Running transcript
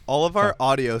All of our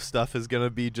audio stuff is going to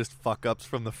be just fuck-ups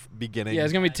from the beginning. Yeah,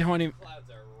 it's going to be 20.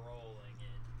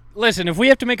 Listen, if we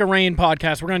have to make a Rain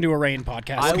podcast, we're going to do a Rain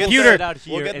podcast.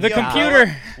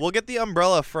 We'll get the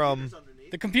umbrella from...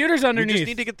 The computer's underneath. We just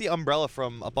need to get the umbrella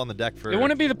from up on the deck for... It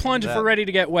wouldn't be the plunge if we're ready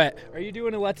to get wet. Are you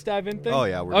doing a Let's Dive In thing? Oh,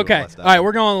 yeah, we're doing okay. Let's Dive In. All right,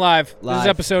 we're going live. This is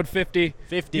episode 50.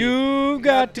 50. You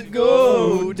got to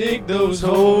go dig those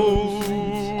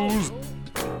holes.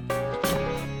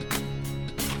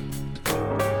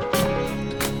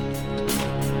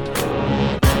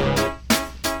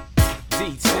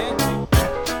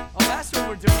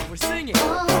 We're singing.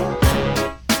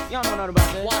 Y'all know nothing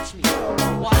about that. Watch me.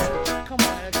 Come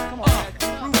on,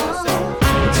 prove yourself.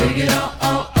 Take it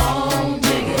all,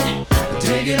 dig it.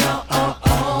 Take it all,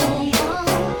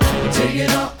 take it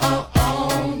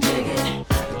all, dig it.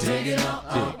 Take it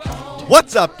all.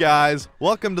 What's up, guys?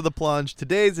 Welcome to The Plunge.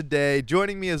 Today's a day.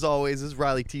 Joining me, as always, is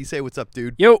Riley T. Say what's up,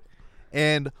 dude. Yo.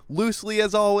 And loosely,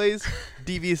 as always,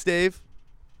 Devious Dave.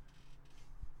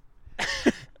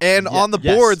 And on the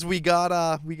boards, we got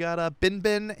Bin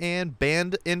Bin and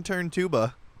band intern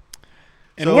Tuba.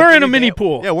 And so we're in a mini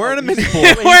pool. Yeah, we're in a mini pool.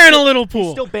 We're in a little pool.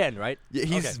 He's still banned, right? Yeah,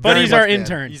 he's but he's our banned.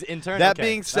 intern. He's intern. That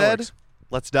being said,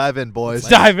 let's dive in, boys.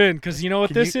 Let's dive in, because you know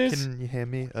what this is? Can you hand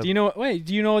me? Do you know what? Wait,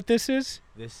 do you know what this is?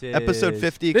 This is episode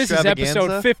 50 This extravaganza. is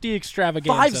episode 50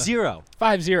 extravaganza. 5-0.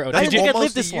 5-0. I didn't think I'd live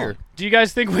almost this a year. long. Do you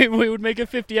guys think we would make it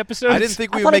 50 episodes? I didn't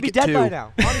think we I would thought I'd make be it dead by 2.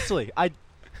 now. Honestly,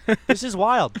 this is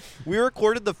wild. We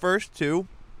recorded the first 2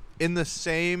 in the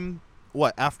same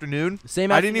afternoon.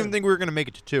 Same I didn't afternoon. even think we were gonna make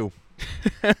it to 2.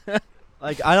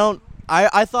 Like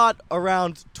I thought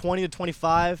around 20 to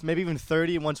 25, maybe even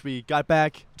 30 once we got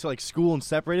back to like school and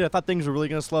separated. I thought things were really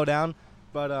gonna slow down,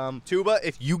 but Tuba,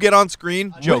 if you get on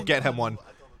screen, Joe, get him one.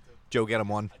 Joe, get him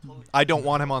one. I don't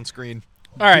want him on screen.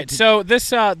 All right, so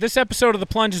this episode of The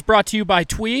Plunge is brought to you by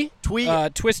Twee. Twee.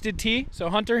 Twisted Tea. So,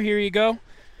 Hunter, here you go.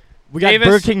 we got Davis.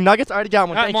 Burger King nuggets. I already got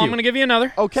one. All right, Thank well, you. I'm going to give you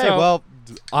another. Okay, So- well,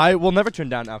 I will never turn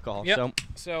down alcohol. Yep.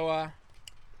 So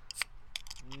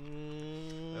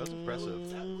That was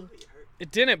impressive.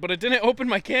 It didn't, but it didn't open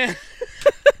my can.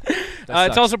 It's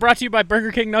sucks. also brought to you by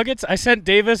Burger King Nuggets. I sent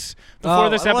Davis before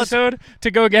this I was- episode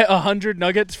to go get 100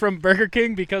 nuggets from Burger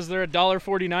King because they're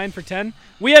 $1.49 for 10.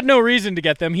 We had no reason to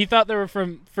get them. He thought they were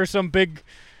for some big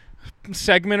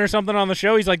segment or something on the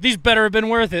show. He's like, these better have been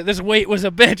worth it. This wait was a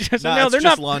bitch. I said, no, it's they're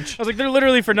just not. lunch. I was like, they're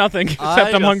literally for nothing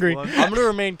except I'm hungry. I'm going to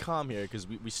remain calm here because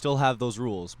we still have those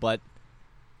rules. But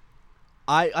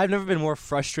I've never been more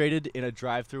frustrated in a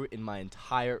drive-thru in my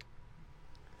entire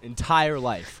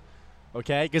life.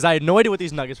 Okay? Because I had no idea what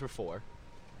these nuggets were for.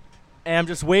 And I'm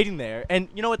just waiting there. And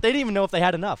you know what? They didn't even know if they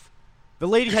had enough. The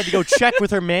lady had to go check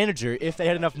with her manager if they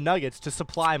had enough nuggets to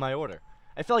supply my order.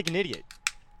 I felt like an idiot.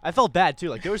 I felt bad, too.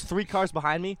 Like, there was 3 cars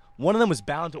behind me. One of them was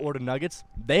bound to order nuggets.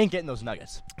 They ain't getting those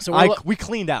nuggets. So we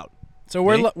cleaned out. So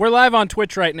we're live on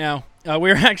Twitch right now.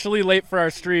 We're actually late for our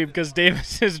stream because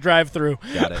Davis is drive-through.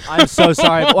 Got it. I'm so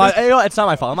sorry. Well, you know, it's not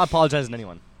my fault. I'm not apologizing to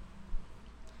anyone.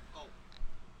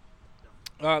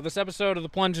 This episode of The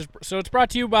Plunge is it's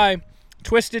brought to you by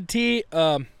Twisted Tea,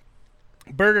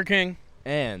 Burger King,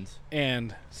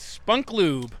 And Spunk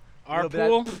Lube. Our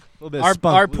little bit of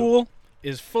our pool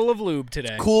is full of lube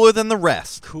today. Cooler than the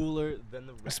rest. cooler than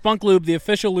the rest. Spunk Lube, the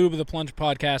official lube of the Plunge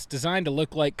podcast, designed to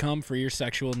look like cum for your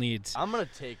sexual needs. I'm gonna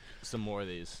take some more of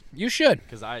these You should.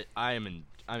 because I'm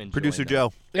enjoying Producer them.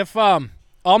 Joe. If I'll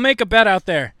make a bet out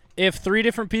there. If 3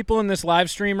 different people in this live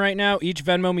stream right now each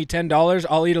Venmo me $10,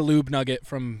 I'll eat a lube nugget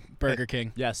from Burger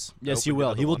King. Yes, Open you will.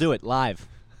 another He will one. do it live.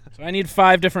 So I need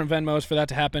 5 different Venmos for that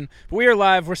to happen. But we are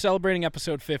live. We're celebrating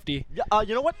episode 50. Yeah.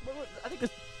 You know what? I think this.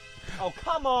 Oh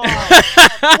come on!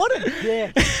 What a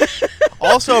dick!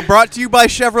 Also brought to you by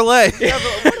Chevrolet.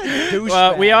 What a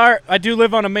douchebag. I do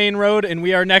live on a main road, and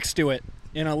we are next to it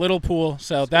in a little pool.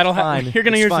 So that'll Fine. happen. You're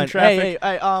gonna It's hear fine. some traffic.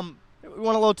 Hey, we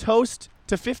want a little toast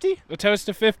to 50, A toast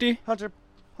to 50. Hunter.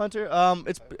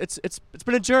 It's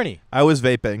been a journey. I was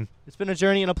vaping. It's been a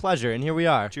journey and a pleasure, and here we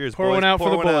are. Cheers, Pour boys. one out Pour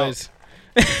for the one out. boys.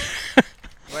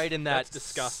 Right in that That's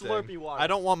disgusting. Slurpee water. I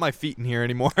don't want my feet in here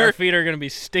anymore. Our feet are gonna be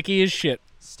sticky as shit,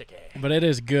 sticky. but it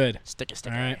is good. Sticky.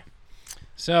 All right.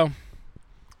 So,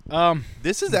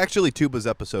 This is actually Tuba's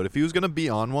episode. If he was going to be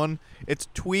on one, it's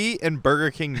Twee and Burger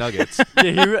King nuggets.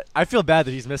 Yeah, I feel bad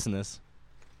that he's missing this.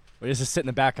 Or he's just sitting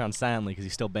in the background silently because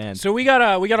he's still banned. so we got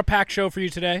a packed show for you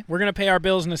today. We're gonna pay our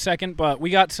bills in a second, but we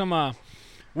got some.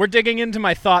 We're digging into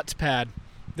my thoughts pad.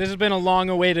 This has been a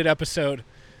long-awaited episode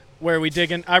where we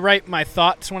dig in. I write my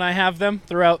thoughts when I have them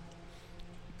throughout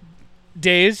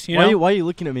days. You know, Why are you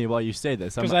looking at me while you say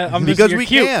this? because I'm because you're we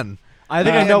cute. can. I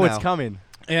think I know now. what's coming.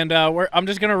 And I'm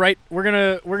just gonna write. We're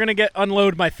gonna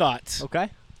unload my thoughts. Okay.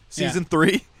 Season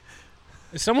 3.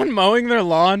 Is someone mowing their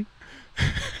lawn?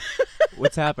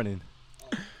 What's happening?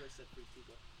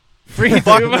 Free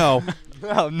Fuck tuba? no.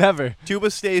 No, never.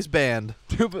 Tuba stays banned.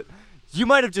 But you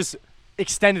might have just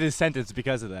extended his sentence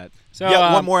because of that. So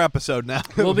Yeah, one more episode now.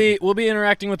 we'll be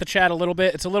interacting with the chat a little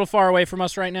bit. It's a little far away from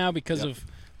us right now because of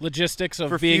logistics of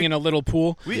For being few- in a little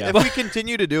pool. If we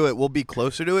continue to do it, we'll be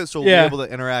closer to it, so we'll Yeah. be able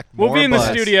to interact more. We'll be in the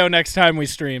but studio next time we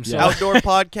stream. So Outdoor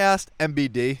podcast,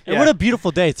 MBD. And what a beautiful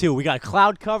day, too. We got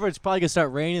cloud cover. It's probably going to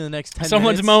start raining in the next 10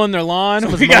 someone's minutes. mowing their lawn.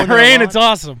 Someone's We got mowing their rain. lawn. It's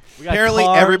awesome. We got Apparently,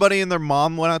 cars. everybody and their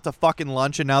mom went out to fucking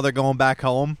lunch, and now they're going back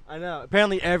home. I know.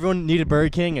 Apparently, everyone needed Burger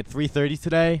King at 3:30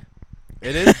 today.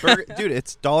 It is, dude.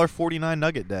 It's $1.49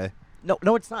 nugget day. No,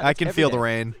 it's not. I It's can every feel day. the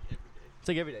rain. It's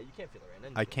like every day. You can't feel the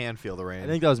rain. I can feel the rain. I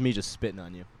think that was me just spitting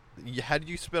on you. How did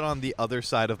you spit on the other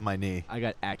side of my knee? I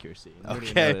got accuracy. You didn't even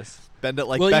Okay. notice. Bend it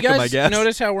like well, Beckham, you I guys guess.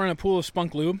 notice how we're in a pool of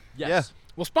Spunk Lube? Yes.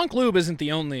 Well, Spunk Lube isn't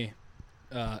the only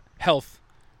health,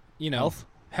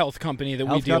 health company that we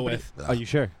Health deal company? with. Are you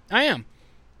sure? I am.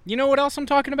 You know what else I'm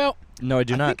talking about? No, I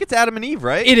do I not. think it's Adam and Eve,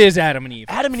 right? It is Adam and Eve.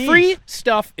 Adam and Eve. Free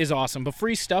stuff is awesome, but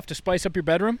free stuff to spice up your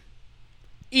bedroom,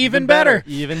 even better.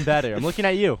 Even better. I'm looking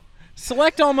at you.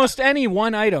 Select almost any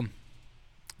one item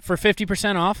for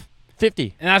 50% off,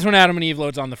 50. and that's when Adam and Eve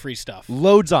loads on the free stuff.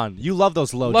 Loads on. You love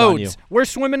those loads on you. Loads. We're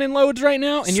swimming in loads right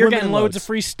now, and you're Swimming getting in loads loads. of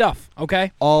free stuff,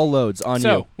 okay? All loads on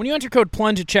So, you. when you enter code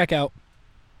PLUNGE at checkout,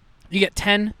 you get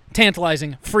 10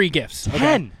 tantalizing free gifts. Okay?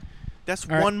 10. That's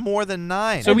All right. one more than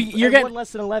 9. So you're And getting one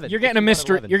less than 11. you're getting a 51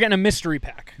 mystery 11. you're getting a mystery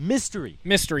pack. mystery.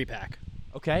 Mystery pack.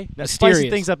 Okay. Now Mysterious. spicing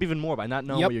things up even more by not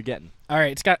knowing Yep. what you're getting. All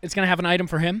right, it's gonna have an item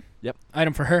for him, Yep.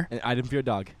 item for her, An item for your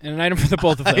dog. and an item for the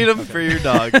both of them. Item for your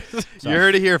dog. You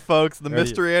heard it here, folks. The Heard it.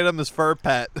 mystery item is for a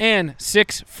pet. And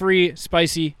 6 free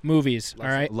spicy movies. All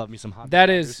right. Love me some hot That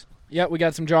joggers. is. Yeah, we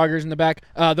got some joggers in the back.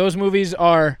 Those movies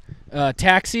are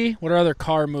Taxi. What are other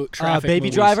car traffic Baby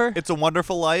movies? Driver. It's a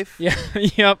Wonderful Life. Yeah.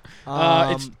 Yep.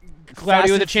 It's Cloudy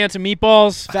Fast with a and- Chance of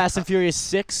Meatballs Fast and Furious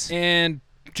 6 and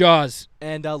Jaws.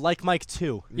 and Like Mike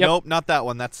 2. Yep. Nope, not that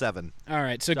one. That's 7. All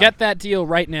right, so Done. get that deal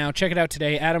right now. Check it out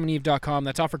today, adamandeve.com.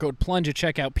 That's offer code PLUNGE at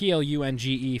checkout,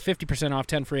 PLUNGE, 50% off,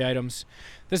 10 free items.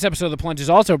 This episode of The Plunge is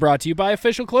also brought to you by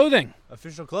Official Clothing,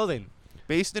 Official clothing.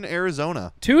 Based in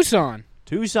Arizona. Tucson,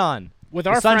 Tucson. with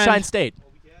The our Sunshine friend, State.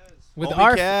 with Obi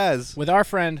our Kaz. with our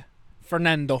friend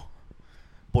Fernando.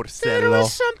 There Porcello.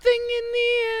 was something in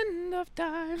the end of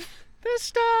time. The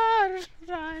stars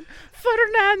shine,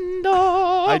 Fernando.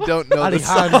 I don't know the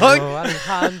Alejandro. song.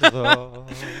 Alejandro.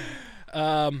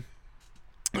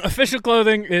 Official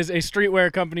Clothing is a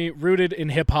streetwear company rooted in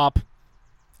hip hop,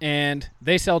 and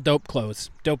they sell dope clothes,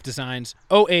 dope designs.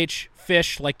 OH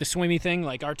fish, like the swimmy thing,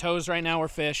 like our toes right now are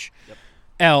fish.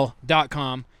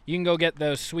 L.com. You can go get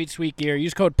those sweet gear.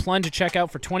 Use code PLUNGE at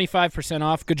checkout for 25%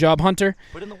 off. Good job, Hunter.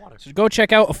 Put in the water. So go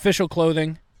check out Official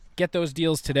Clothing. Get those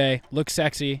deals today. Look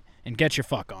sexy and get your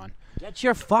fuck on. Get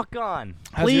your fuck on.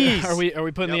 How's your- Please. are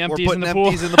we putting the Yep, empties we're in putting the pool?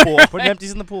 empties in the pool. Put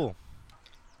empties in the pool.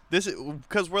 This is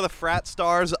because we're the frat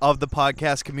stars of the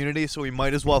podcast community, so we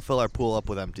might as well fill our pool up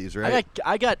with empties, right?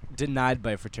 I got denied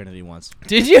by a fraternity once.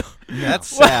 Did you? That's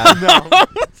sad. No.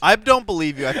 I don't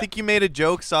believe you. I think you made a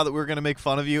joke, saw that we were going to make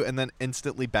fun of you, and then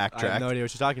instantly I have backtracked. no idea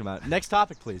what you're talking about. Next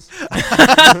topic, please.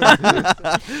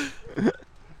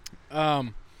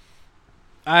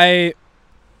 I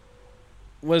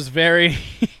was very.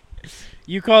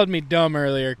 You called me dumb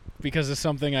earlier because of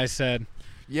something I said.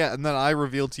 Yeah, and then I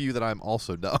revealed to you that I'm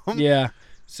also dumb. Yeah.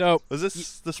 So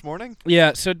Was this morning?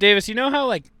 yeah. So Davis, you know how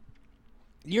like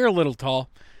you're a little tall.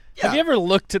 Have Yeah. you ever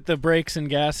looked at the brakes and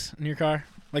gas in your car,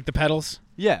 like the pedals?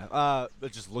 Yeah.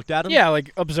 Just looked at him. Yeah,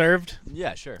 like observed.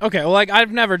 Yeah. Sure. Okay. Well, like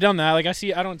I've never done that. Like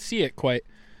I don't see it quite.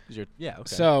 Yeah.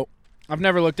 Okay. So I've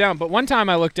never looked down. But one time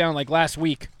I looked down like last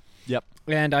week. Yep.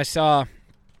 And I saw.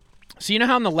 So you know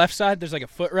how on the left side there's like a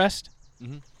footrest?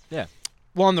 Yeah.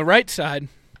 Well, on the right side,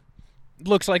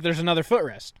 looks like there's another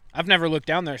footrest. I've never looked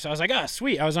down there, so I was like,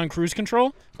 sweet. I was on cruise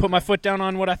control, put my foot down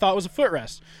on what I thought was a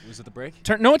footrest. Was it the brake?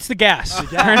 No, it's the gas.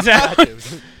 Turns out.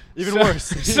 Even So- worse.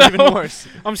 so- Even worse.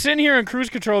 I'm sitting here in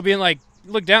cruise control being like,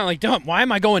 look down, like, dumb, why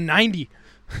am I going 90?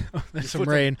 There's some foot's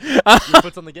on- rain. Your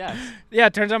foot's on the gas. Yeah,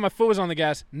 it turns out my foot was on the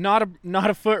gas, not a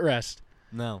footrest.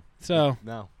 No. So,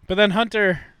 No. but then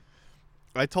Hunter,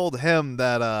 I told him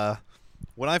that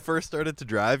when I first started to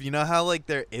drive, you know how like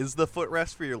there is the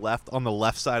footrest for your left on the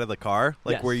left side of the car,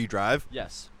 like Yes. where you drive?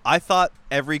 Yes. I thought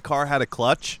every car had a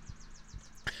clutch.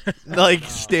 Like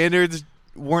standards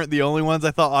weren't the only ones.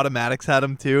 I thought automatics had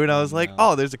them too, and I was like, No.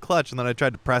 "Oh, there's a clutch." And then I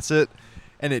tried to press it,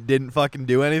 and it didn't fucking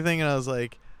do anything. And I was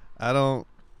like, "I don't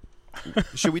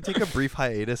Should we take a brief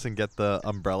hiatus and get the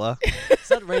umbrella? It's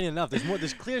not raining enough. There's more.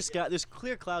 There's clear sky. There's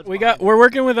clear clouds. We're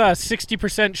working with a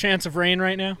 60% chance of rain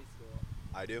right now.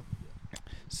 I do.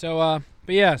 So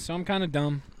but yeah, so I'm kind of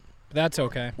dumb. But that's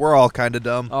okay. We're all kind of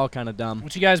dumb. all kind of dumb.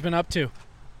 What you guys been up to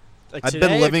Like I've today,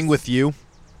 been living with you.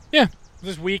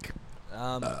 this week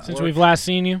since work. we've last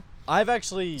seen you? I've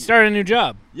actually Started a new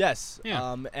job. yes.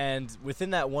 Yeah. And within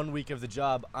that 1 week of the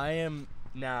job, I am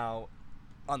now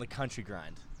on the country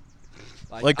grind.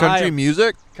 Like country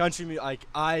music?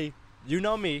 You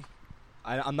know me.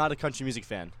 I'm not a country music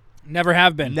fan. Never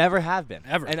have been. Never have been.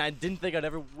 Ever. And I didn't think I'd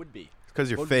ever would be. Because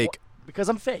you're But fake. Because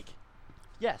I'm fake.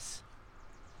 Yes.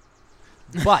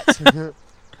 But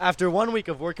after 1 week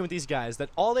of working with these guys that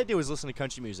all they do is listen to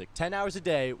country music, 10 hours a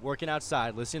day, working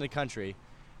outside, listening to country,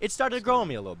 it started to grow on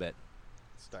me a little bit.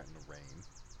 It's starting to rain.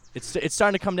 It's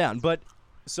starting to come down. But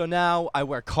so now I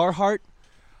wear Carhartt.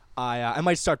 I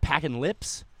might start packing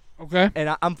lips, Okay.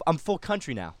 and I'm full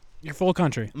country now. You're full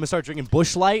country. I'm gonna start drinking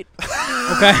Bush Light.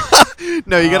 Okay.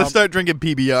 No, you got to start drinking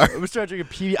PBR. I'm gonna start drinking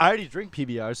PBR. I already drink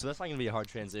PBR, so that's not gonna be a hard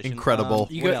transition. Incredible.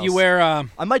 You What go, you else? wear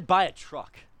I might buy a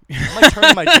truck. I might turn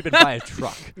in my Jeep and buy a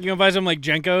truck. you gonna buy some like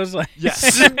Jenkos, like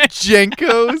Yes.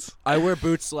 Jenkos. I wear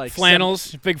boots like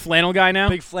flannels, big flannel guy now.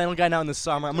 Big flannel guy now in the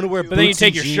summer. I'm gonna wear. But then you boots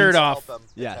take and your shirt jeans. off.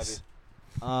 Yes.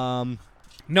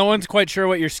 No one's quite sure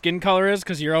what your skin color is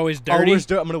because you're always dirty. Always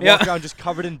dirt. I'm gonna Yeah. walk aund just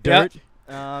covered in Yeah. dirt.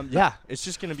 Yeah, it's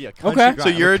just gonna be a country Okay. grind. So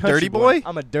I'm you're a country dirty boy?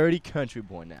 I'm a dirty country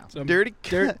boy now. Some Dirty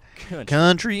dirt,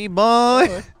 country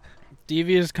boy.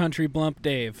 devious country blump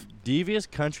Dave. Devious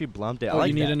country blump day. I Oh, like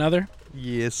you need that. another?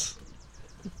 Yes.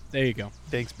 There you go.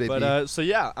 Thanks, baby. But so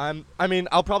yeah, I mean,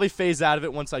 I'll probably phase out of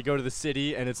it once I go to the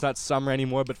city and it's not summer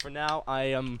anymore. But for now,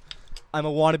 I'm a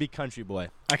wannabe country boy.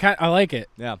 I like it.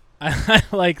 Yeah. I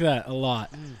like that a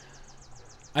lot.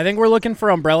 I think we're looking for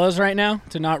umbrellas right now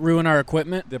to not ruin our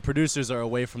equipment. The producers are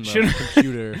away from the Should-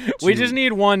 computer. We to- just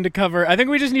need one to cover. I think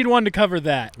we just need one to cover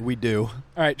that. we do. All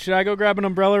right, should I go grab an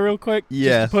umbrella real quick? Just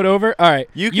Yeah. to put over. All right.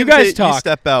 You guys talk. You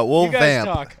step out. We'll you guys vamp.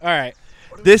 talk. All right.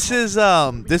 This is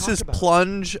talk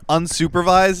plunge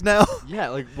unsupervised now. Yeah,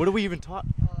 like what do we even talk?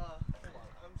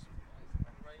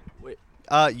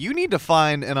 You need to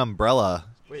find an umbrella,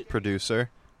 Wait. producer.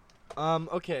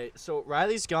 Okay, so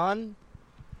Riley's gone,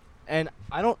 and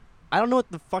I don't know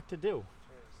what the fuck to do.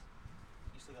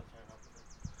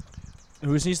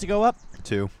 Who needs to go up?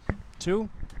 2. 2?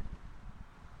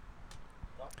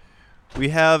 We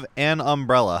have an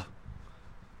umbrella.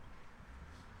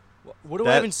 What do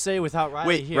I That- even say without Riley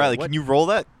Wait, here? Riley, What- can you roll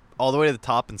that all the way to the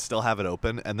top and still have it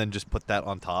open, and then just put that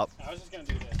on top? I was just gonna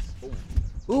do this.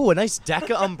 Ooh, a nice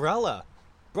Deca umbrella.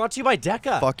 Brought to you by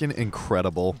Deca. Fucking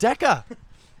incredible. Deca.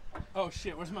 Oh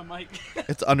shit! Where's my mic?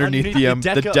 It's underneath the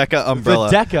Underneath the Deca umbrella.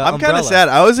 Deca I'm kind umbrella. of sad.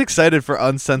 I was excited for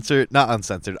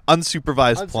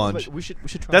unsupervised plunge. We should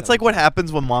try. That's that. like what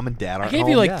happens when mom and dad I aren't gave home.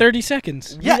 you like yeah. 30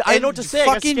 seconds. Yeah, I and know what to say. I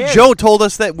got Fucking scared. Joe told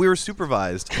us that we were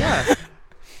supervised. Yeah.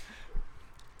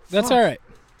 That's Fuck. all right.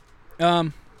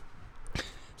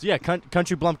 So yeah,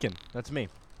 country blumpkin. That's me.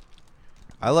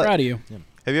 Proud of you.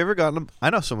 Have you ever gotten I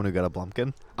know someone who got a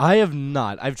Blumpkin. I have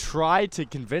not. I've tried to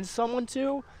convince someone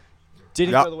to.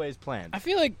 Didn't Yeah. go the way as planned. I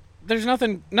feel like there's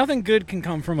nothing good can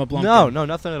come from a blumpkin. No,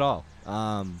 nothing at all.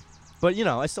 But you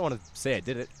know, I still want to say I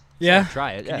did it. Yeah.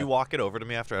 Try it. Can yeah. you walk it over to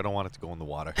me after? I don't want it to go in the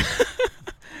water.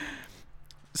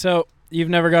 So you've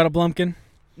never got a blumpkin?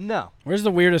 No, Where's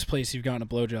the weirdest place you've gotten a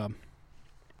blowjob?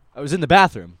 I was in the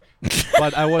bathroom,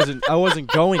 but I wasn't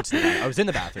going to. I was in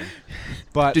the bathroom,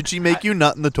 but Did she make you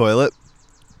nut in the toilet?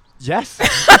 yes.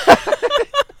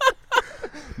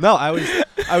 No, I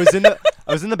was in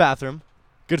the bathroom.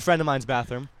 Good friend of mine's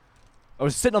bathroom. I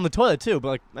was sitting on the toilet too, but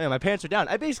like, man, my pants are down.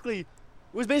 It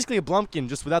was basically a blumpkin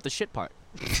just without the shit part.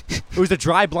 It was a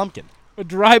dry blumpkin. A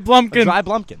dry blumpkin. A dry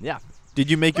blumpkin, yeah. Did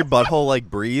you make your butthole like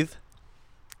breathe,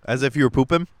 as if you were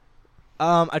pooping?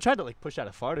 I tried to like push out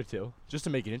a fart or two just to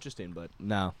make it interesting, but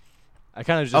no. I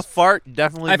kind of A just fart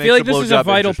definitely I makes feel like a this is a blowjob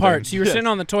vital interesting. part. So you were Yes. sitting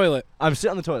on the toilet. I'm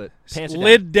sitting on the toilet. Pants are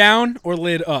Lid down or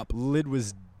lid up? down. Lid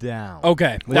was down.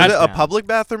 Okay. Was That's, it a down. public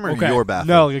bathroom or Okay. your bathroom?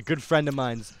 No, like a good friend of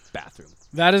mine's bathroom.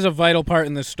 that is a vital part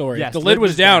in this story. Yes, If the lid lid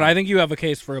was was down, down. I think you have a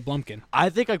case for a blumpkin. I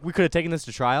think like we could have taken this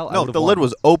to trial. I No, would've the lid won.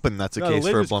 was open. That's a No, the case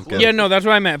lid for a was Blumpkin. closed. Yeah, no, that's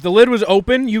what I meant. If the lid was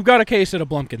open, you got a case at a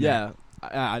blumpkin. there. Yeah.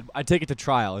 I'd take it to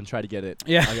trial and try to get it.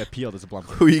 Yeah. I got peeled as a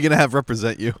blumpkin. Who are you gonna have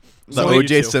represent you? The So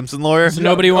O.J. you two. Simpson lawyer. So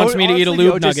nobody wants me to eat a honestly,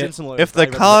 lube O.J. nugget. Simpson lawyer If the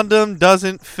probably condom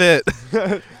doesn't fit,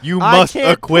 you I must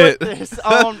can't acquit. put this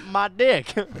on my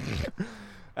dick.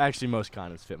 Actually, most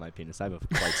condoms fit my penis. I have a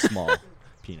quite small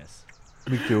penis.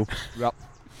 Me too. Well,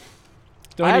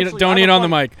 Don't eat on the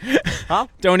mic. Huh?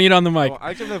 Don't eat on the mic. Oh,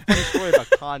 I actually have a funny story about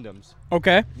condoms.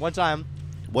 Okay. One time,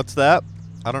 What's that?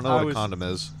 I don't know I what a was- condom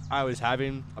is. I was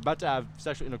about to have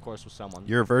sexual intercourse with someone.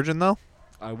 You're a virgin though?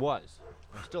 I was.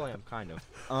 I still am, kind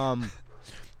of.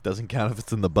 Doesn't count if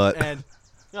it's in the butt. And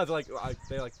they're like,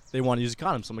 they want to use a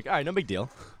condom. So I'm like, all right, no big deal.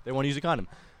 They want to use a condom.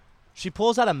 She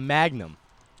pulls out a Magnum,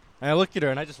 and I look at her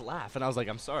and I just laugh. And I was like,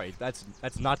 I'm sorry, that's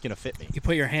not gonna fit me. You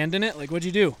put your hand in it? Like, what'd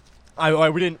you do?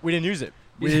 We didn't use it.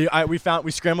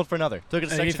 We scrambled for another. Took it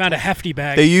to You section found a 20. hefty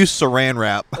bag. They use saran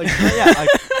wrap.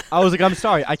 I was like, I'm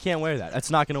sorry, I can't wear that. That's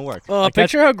not gonna work. Oh, Like,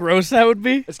 that's- picture how gross that would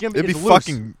be. It's gonna be. It'd be it's loose.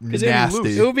 fucking 'Cause it'd be loose.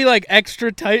 nasty. It would be like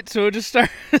extra tight, so it would just start.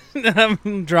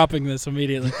 I'm dropping this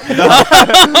immediately.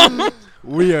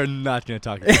 We are not gonna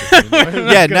talk about this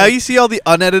anymore. Yeah, now you see all the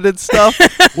unedited stuff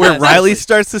where Yes, Riley absolutely.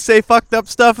 starts to say fucked up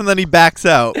stuff and then he backs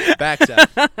out. Backs out.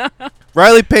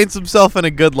 Riley paints himself in a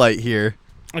good light here,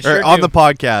 I or sure on do. the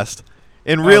podcast.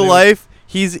 In real dude. life,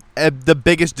 he's the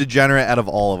biggest degenerate out of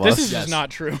all of This us. is Yes. just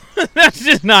not true. That's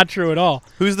just not true at all.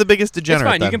 Who's the biggest It's degenerate?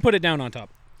 fine. You then? can put it down on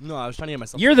top. No, I was trying to get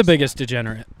myself. You're the biggest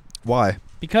degenerate Why?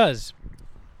 because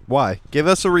Why? Give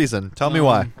us a reason. Tell me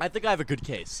why. I think I have a good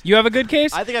case. you have a good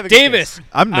case. I think I have a good Davis, case.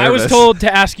 I'm nervous. I was told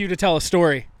to ask you to tell a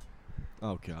story.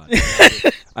 Oh God.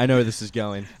 I know where this is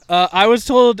going. I was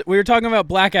told we were talking about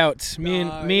blackouts.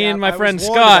 Me and my friend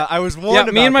Scott. I was Yeah, warned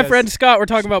about me and my this. friend Scott were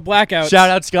talking about blackouts. Shout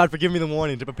out Scott for giving me the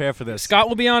warning to prepare for this. Scott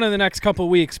will be on in the next couple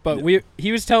weeks, but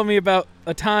he was telling me about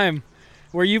a time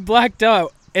where you blacked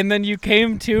out and then you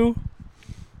came to.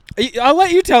 I'll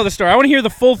let you tell the story. I want to hear the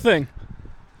full thing.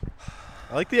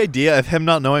 I like the idea of him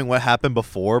not knowing what happened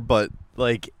before, but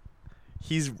like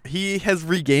he has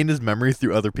regained his memory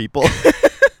through other people.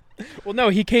 Well, no,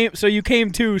 he came. So you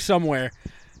came to somewhere,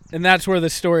 and that's where the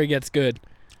story gets good.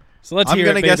 So let's I'm hear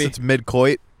gonna it, guess baby. it's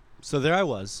mid-coit. So there I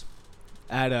was,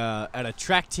 at a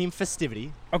track team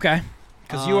festivity. Okay,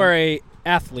 because you are a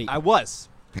athlete. I was.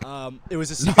 It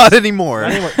was a secret, Not anymore.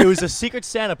 not anymore. It was a secret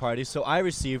Santa party, so I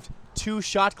received 2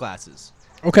 shot glasses,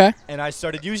 okay. and I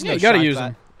started using Yeah, those you gotta shot use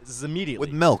them. glasses immediately.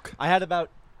 With milk. I had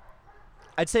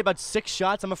I'd say about 6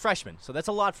 shots. I'm a freshman, so that's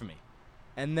a lot for me.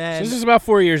 And So then this is about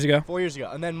 4 years ago. 4 years ago,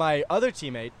 and then my other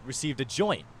teammate received a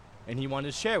joint, and he wanted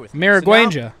to share with me.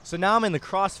 Marijuana. So now I'm in the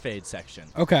crossfade section.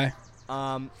 Okay.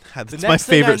 That's The my next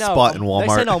thing I favorite know- spot in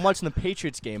Next thing I know, Walmart. I'm watching the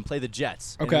Patriots game play the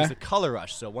Jets. And Okay. it was the color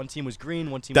rush, so one team was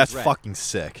green, one team That's was red. fucking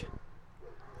sick.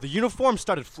 The uniform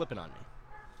started flipping on me.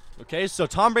 Okay, so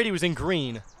Tom Brady was in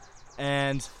green,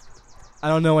 and I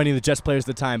don't know any of the Jets players at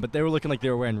the time, but they were looking like they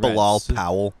were wearing red. Bilal So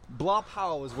Powell. Bilal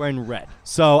Powell was wearing red.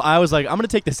 So I was like, I'm going to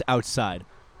take this outside.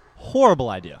 Horrible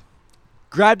idea.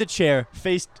 Grabbed a chair,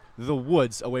 faced the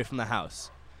woods away from the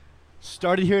house.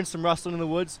 Started hearing some rustling in the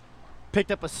woods,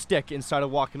 picked up a stick and started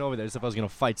walking over there as if I was going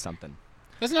to fight something.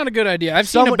 That's not a good idea. I've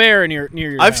seen a Someone- bear near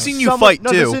your I've house. seen you fight,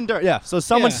 no, too. this is indoor- yeah, so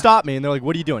someone Yeah. stopped me and they're like,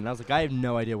 what are you doing? And I was like, I have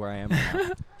no idea where I am right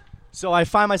now. So I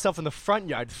find myself in the front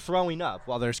yard throwing up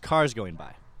while there's cars going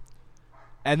by.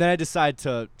 And then I decide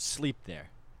to sleep there.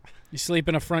 You sleep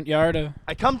in a front yard.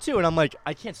 I come to and I'm like,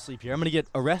 I can't sleep here. I'm going to get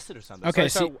arrested or something. Okay,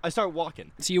 so I start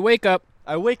walking. So you wake up.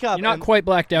 I wake up. You're not and quite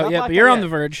blacked out not yet, blacked but you're out on yet. the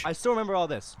verge. I still remember all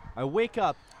this. I wake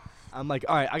up. I'm like,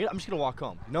 all right, I'm just going to walk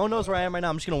home. No one knows where I am right now.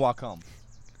 I'm just going to walk home.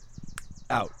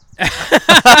 Out.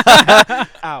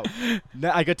 Out.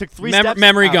 I took 3 steps.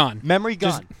 memory out. gone. Memory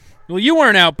Just- gone. Well, you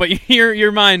weren't out, but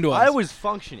your mind was. I was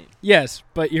functioning. Yes,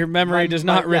 but your memory does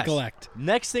not yes. recollect.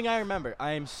 Next thing I remember,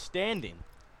 I am standing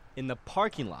in the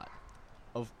parking lot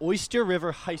of Oyster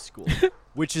River High School,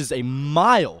 which is a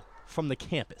mile from the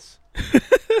campus.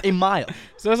 A mile.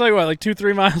 So that's like what, like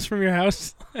 2-3 miles from your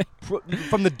house?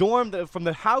 From the dorm, from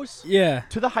the house Yeah.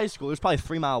 to the high school, it was probably a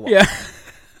 3-mile walk. Yeah.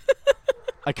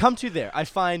 I come to there. I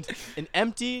find an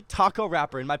empty taco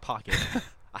wrapper in my pocket,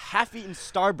 a half-eaten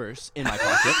Starburst in my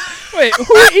pocket. Wait,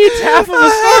 who eats half of a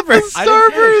Starburst? I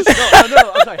didn't finish.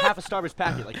 No, I'm sorry, half a Starburst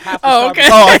packet, like half the Oh, Starburst. okay.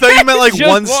 Oh, I thought you meant like Just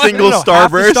one one. single Half the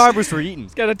Starburst. Starburst were eaten.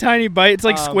 It's got a tiny bite. It's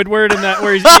like Um, Squidward in that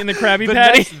where he's eating the Krabby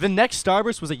Patty. The next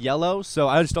Starburst was a yellow, so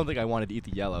I just don't think I wanted to eat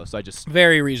the yellow, so I just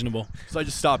Very reasonable.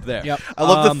 stopped there. Yep. I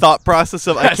love the thought process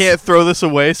of I yes. can't throw this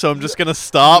away, so I'm just gonna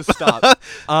stop. Just stop.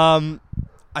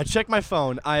 I check my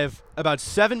phone. I have about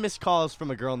 7 missed calls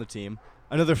from a girl on the team,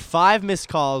 another 5 missed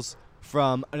calls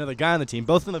from another guy on the team,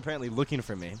 both of them apparently looking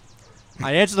for me.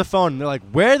 I answer the phone, and they're like,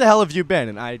 where the hell have you been?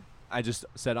 And I just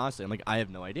said honestly, I'm like, I have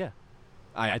no idea.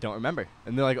 I don't remember.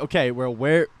 And they're like, okay, well,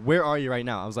 where are you right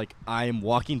now? I was like, I am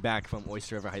walking back from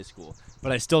Oyster River High School,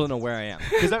 but I still don't know where I am.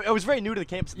 Because I was very new to the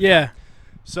campus. Yeah.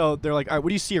 So they're like, all right,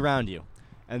 what do you see around you?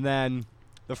 And then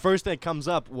the first thing that comes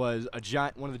up was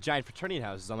one of the giant fraternity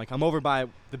houses. I'm like, I'm over by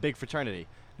the big fraternity.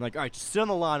 I'm like, all right, just sit on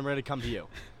the lawn. I'm ready to come to you.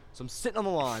 So I'm sitting on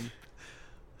the lawn.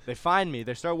 They find me.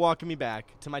 They start walking me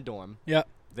back to my dorm. Yeah.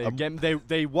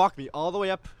 They walk me all the way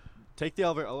up, take the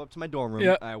elevator all up to my dorm room.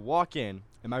 Yeah. I walk in,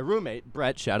 and my roommate,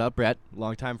 Brett, shout out Brett,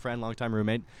 longtime friend, longtime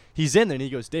roommate, he's in there, and he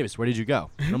goes, Davis, where did you go?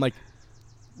 And I'm like,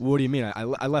 what do you mean? I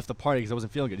left the party because I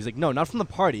wasn't feeling good. He's like, no, not from the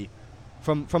party,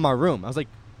 from our room. I was like,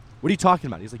 what are you talking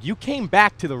about? He's like, you came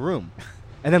back to the room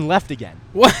and then left again.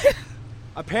 What?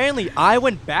 Apparently, I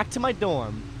went back to my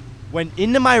dorm, went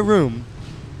into my room,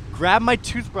 grabbed my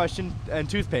toothbrush and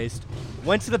toothpaste,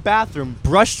 went to the bathroom,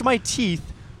 brushed my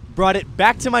teeth, brought it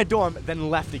back to my dorm, then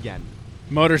left again.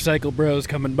 Motorcycle bros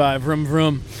coming by. Vroom,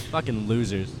 vroom. Fucking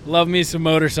losers. Love me some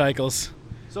motorcycles.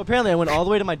 So apparently I went all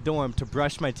the way to my dorm to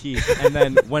brush my teeth and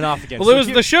then went off again. Well, So it was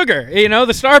the sugar. You know,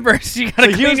 the Starburst. You got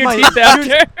to so clean your teeth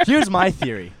after. Here's my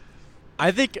theory.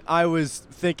 I think I was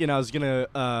thinking I was going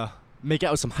to make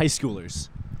out with some high schoolers.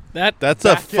 That's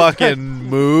a fucking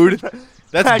mood.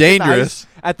 That's Back dangerous.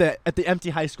 at the empty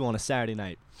high school on a Saturday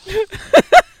night.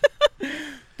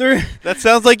 That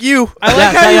sounds like you.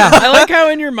 I like how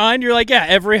in your mind you're like, yeah,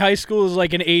 every high school is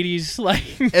like an 80s like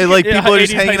And like yeah, people are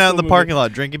just 80s hanging high out in the school parking movie.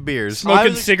 lot drinking beers,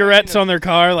 Smoking was cigarettes expecting on their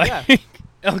car, like Yeah.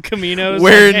 El Caminos,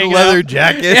 wearing like, hanging leather out.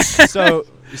 jackets, So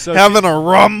having a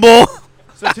rumble.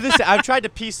 So to this day, I've tried to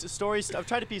piece stories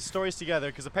together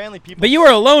because apparently people. But you were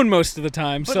alone most of the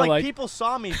time, But so like people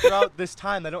saw me throughout this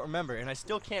time. I don't remember, and I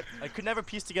still can't. I could never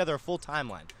piece together a full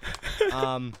timeline,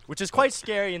 which is quite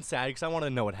scary and sad because I want to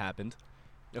know what happened,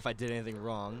 if I did anything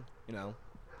wrong,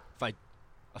 if I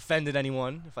offended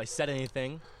anyone, if I said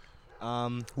anything.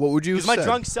 What would you Because say? my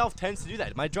drunk self tends to do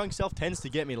that. My drunk self tends to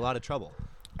get me in a lot of trouble.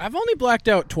 I've only blacked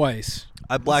out twice.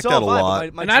 I blacked So out a have I, but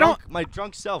lot. My And I drunk, my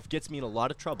drunk self gets me in a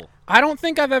lot of trouble. I don't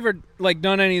think I've ever like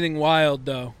done anything wild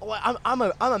though. Oh, I'm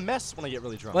a mess when I get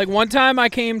really drunk. Like one time I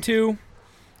came to,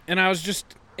 and I was just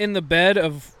in the bed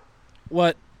of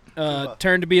what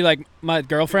turned to be like my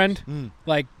girlfriend.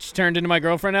 Like she turned into my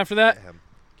girlfriend after that.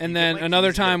 And then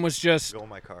another time was just Go in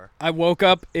my car. I woke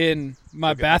up in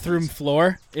my bathroom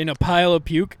floor in a pile of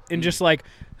puke and just like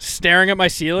staring at my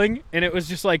ceiling, and it was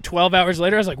just like 12 hours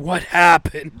later I was like, what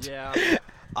happened? yeah.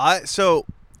 So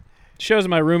Shows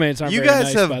my roommates aren't you very guys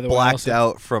nice, have by the way, blacked also.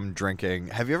 out from drinking.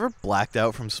 Have you ever blacked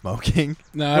out from smoking?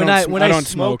 No, I When don't I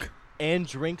smoke. and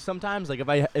drink sometimes, like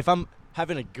if I'm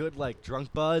having a good like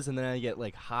drunk buzz and then I get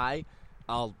like high,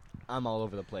 I'm all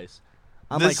over the place.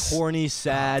 I'm This- like horny,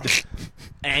 sad,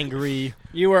 angry.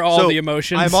 You were all So, the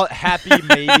emotions. I'm all happy,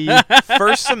 maybe.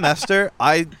 First semester,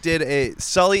 I did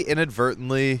Sully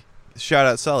inadvertently, shout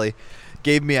out Sully,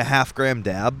 gave me a 0.5 gram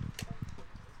dab.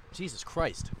 Jesus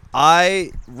Christ.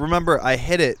 I remember I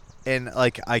hit it and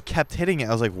like I kept hitting it.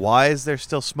 I was like, why is there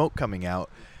still smoke coming out?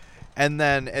 And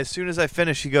then as soon as I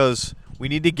finished, he goes, we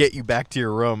need to get you back to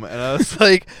your room. And I was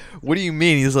like, what do you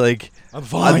mean? He's like, I'm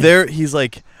fine. He's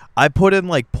like, I put in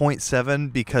like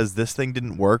 0.7 because this thing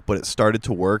didn't work, but it started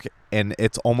to work and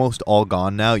it's almost all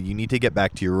gone now. You need to get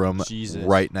back to your room Jesus.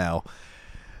 right now.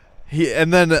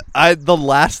 The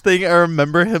last thing I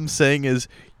remember him saying is,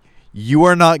 you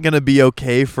are not going to be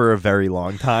okay for a very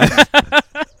long time.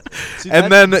 See,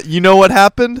 And then you know what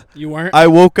happened? You weren't? I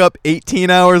woke up 18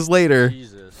 hours later,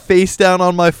 Jesus. face down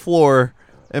on my floor,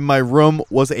 and my room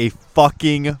was a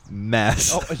fucking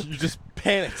mess. Oh, you just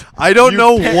panicked. I don't You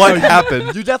know pan- what no, you-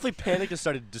 happened. You definitely panicked and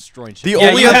started destroying shit. The yeah,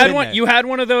 only you other had thing one. You had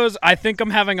one of those. I think I'm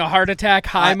having a heart attack.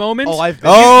 High moments. Oh, I've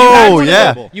Oh, one of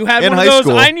yeah. those- You had In one of high those.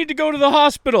 school. I need to go to the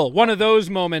hospital. One of those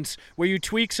moments where you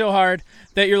tweak so hard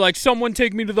that you're like, someone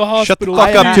take me to the Shut the hospital.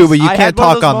 fuck up, had- too, but you I can't had one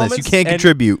of talk those on this. You moments, can't and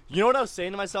contribute. You know what I was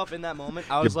saying to myself in that moment?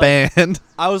 I You're was like, banned.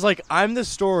 I'm the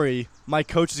story my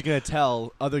coach is gonna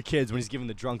tell other kids when he's giving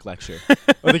the drunk lecture,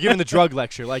 or they're giving the drug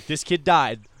lecture. Like, this kid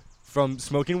died from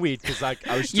smoking weed because like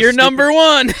I was. Just You're stupid. number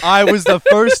one. I was the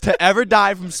first to ever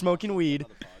die from smoking weed,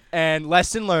 and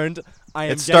lesson learned. I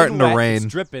am It's starting getting to wet, rain. It's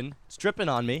dripping. It's dripping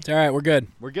on me. It's all right. We're good.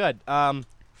 We're good.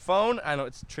 Phone. I know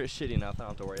it's shitty enough. I don't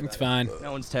have to worry about It's fine. it.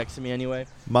 No one's texting me anyway.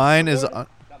 Mine is Got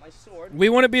my sword. We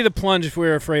wouldn't be the plunge if we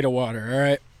were afraid of water. All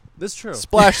right. This is true.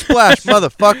 splash, splash,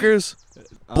 motherfuckers.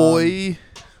 Boy.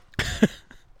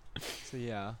 So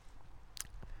yeah.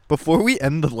 Before we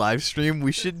end the live stream,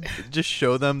 we should just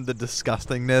show them the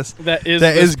disgustingness That is.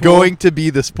 that this is pool. going to be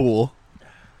this pool.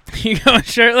 You going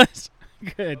shirtless?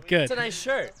 Good. Good. It's a nice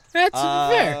shirt. That's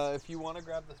fair. If you want to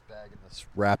grab this bag and this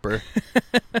wrapper.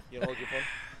 You hold your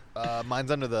phone.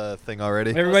 Mine's under the thing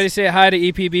already. Everybody say hi to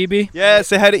EPBB. Yeah,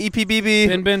 say hi to EPBB.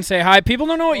 Bin Bin, say hi. People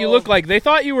don't know what you look like. They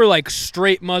thought you were like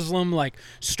straight Muslim, like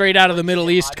straight out of the Middle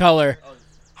East color.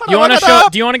 You want to show?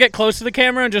 Do you want to get close to the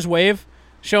camera and just wave?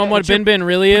 Show them what put your- Bin Bin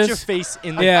really Put is. your face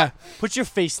in the Yeah. Put your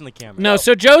face in the camera. No,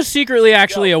 so Joe's secretly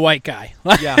actually a white guy.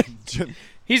 Yeah.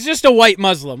 He's just a white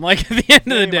Muslim. Like at the end of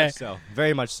the Very day, much so.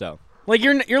 Very much so. like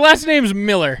your last name's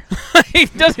Miller. He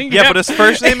doesn't. Yeah, get, but his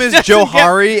first name is doesn't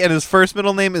Johari, and his first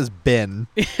middle name is Bin.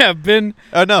 Yeah, Bin.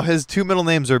 Oh no, his two middle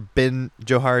names are Bin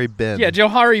Johari Bin. Yeah,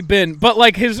 Johari Bin. But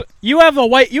like you have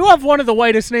one of the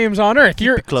whitest names on earth.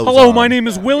 your clothes Hello, on. my name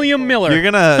is William Miller. You're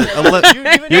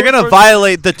gonna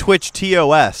violate the Twitch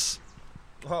TOS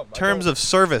terms of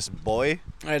service, boy.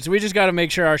 All right, so we just got to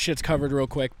make sure our shit's covered real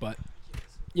quick. But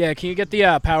yeah, can you get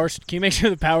the power? Can you make sure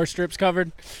the power strip's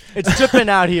covered? It's dripping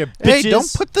out here, bitches. Hey,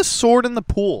 don't put the sword in the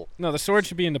pool. No, the sword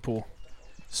should be in the pool.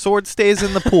 Sword stays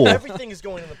in the pool. Everything is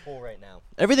going in the pool right now.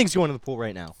 Everything's going in the pool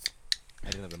right now. I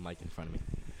didn't have a mic in front of me.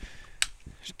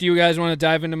 Do you guys want to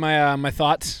dive into my my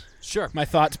thoughts? Sure. My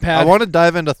thoughts I pad. want to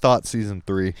dive into Thought Season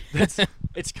 3.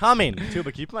 It's coming.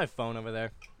 Tuba, keep my phone over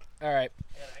there. All right.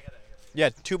 Yeah,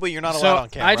 Tuba, you're not So allowed on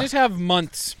camera. I just have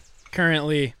months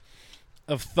currently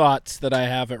of thoughts that I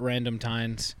have at random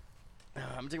times. I'm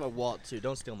gonna take my wallet too.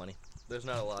 Don't steal money. There's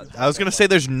not a lot. I was gonna say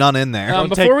there's none in there.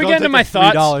 Before we get into my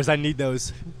thoughts, $3. I need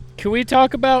those. can we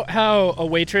talk about how a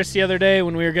waitress the other day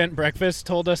when we were getting breakfast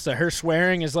told us that her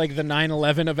swearing is like the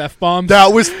 9/11 of F-bombs?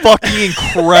 That was fucking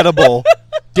incredible.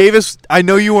 Davis, I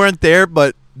know you weren't there,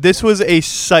 but this was a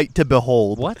sight to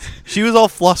behold. What? She was all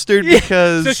flustered Yeah.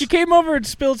 because So she came over and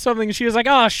spilled something, and she was like,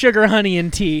 "Oh, sugar, honey,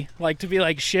 and tea," like to be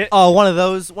like shit. Oh, one of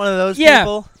those Yeah.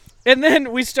 people. And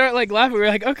then we start like laughing. We were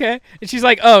like, "Okay," and she's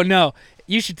like, "Oh no,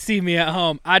 you should see me at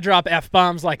home. I drop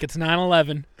F-bombs like it's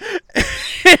 9/11."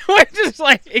 We're just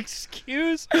like,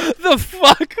 "Excuse the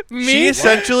fuck me." she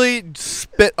essentially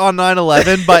spit on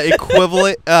 9/11 by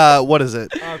equivalent. What is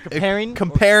it?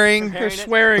 Comparing Her it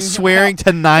swearing. To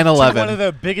to one 9/11. of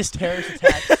the biggest terrorist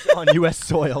attacks on U.S.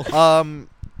 soil.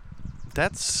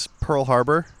 That's Pearl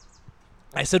Harbor.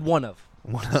 I said one of.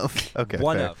 One of. Okay.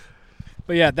 One fair. of.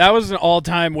 But yeah, that was an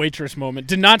all-time waitress moment.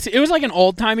 Did not. It was like an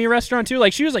old-timey restaurant too.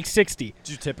 Like she was like 60.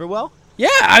 Did you tip her well? Yeah,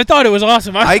 I thought it was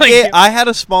awesome. I was like, I had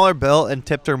a smaller bill and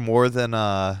tipped her more than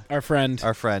our friend.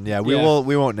 our friend. Yeah, we Yeah.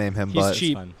 won't name him, He's but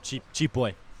cheap. Fun. Cheap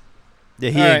boy.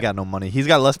 yeah, he All ain't right. got no money. He's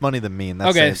got less money than me, and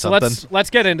that's Okay, saying so something. let's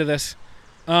get into this.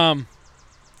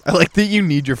 I like that you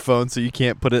need your phone so you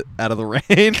can't put it out of the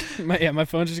rain. My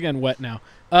phone's just getting wet now.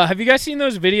 Have you guys seen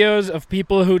those videos of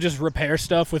people who just repair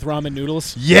stuff with ramen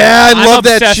noodles? Yeah, I I'm love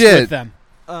that obsessed shit. with them.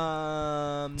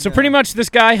 So No. pretty much this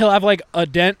guy, he'll have like a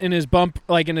dent in his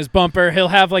bumper. He'll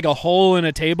have like a hole in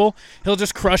a table. He'll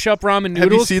just crush up ramen noodles.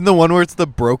 Have you seen the one where it's the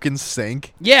broken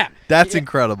sink? Yeah. That's Yeah.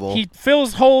 incredible. He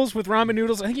fills holes with ramen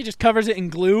noodles. I think he just covers it in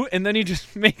glue and then he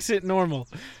just makes it normal.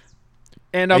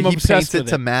 And I'm he obsessed paints it with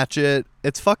to match it.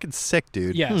 It's fucking sick,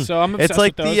 dude. Yeah, so I'm obsessed It's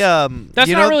like with those. the That's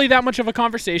you not know, really that much of a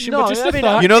conversation, No, but just I a mean,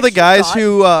 thought. you know the It's guys thought.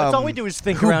 who That's all we do is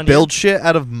think who around build shit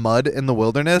out of mud in the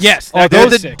wilderness. Yes, they're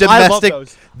those the sick. domestic.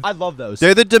 I love those.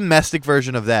 They're the domestic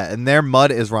version of that, and their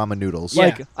mud is ramen noodles. Yeah.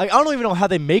 Like I don't even know how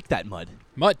they make that mud.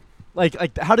 Mud.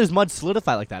 Like how does mud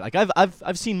solidify like that? Like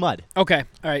I've seen mud. Okay,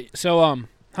 all right. So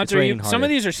Hunter, raining some harder. of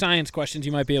these are science questions.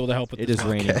 You might be able to help with. It this is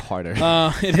one. raining harder.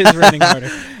 It is raining harder.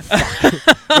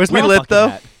 Where's we my lit, fucking though?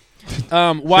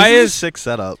 hat? Why This is a sick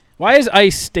setup? why is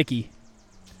ice sticky?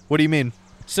 What do you mean?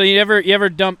 So you ever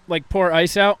dump like pour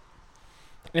ice out,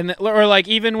 and or like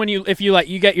even when if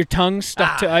you get your tongue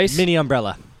stuck to ice. Mini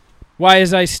umbrella. Why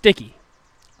is ice sticky?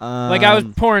 Like I was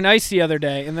Um, pouring ice the other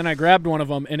day, and then I grabbed one of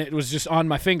them, and it was just on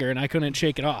my finger, and I couldn't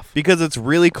shake it off. Because it's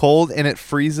really cold and it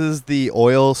freezes the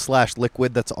oil /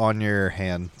 liquid that's on your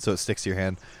hand, so it sticks to your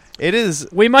hand. It is.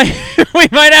 We might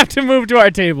have to move to our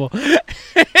table.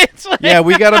 It's like, Yeah,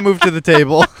 we gotta move to the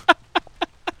table.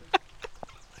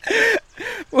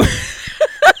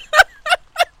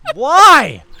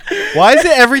 Why? Why is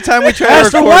it every time we try to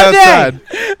That's the record one day. outside?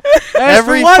 That's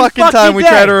Every the one fucking time we day.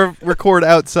 try to record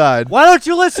outside. Why don't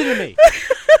you listen to me?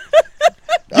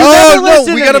 Oh never no,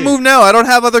 listen we to gotta me. move now. I don't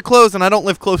have other clothes and I don't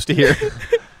live close to here.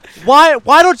 Why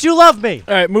don't you love me?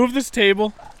 all right, move this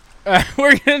table.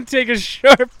 We're gonna take a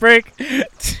short break.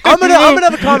 I'm gonna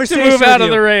have a conversation to move out with of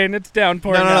you. the rain. It's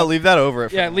downpouring. No, now. leave that over.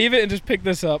 Yeah, leave it and just pick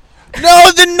this up.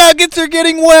 No, the nuggets are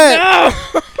getting wet.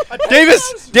 No!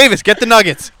 Davis, get the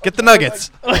nuggets. Get the nuggets.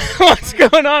 What's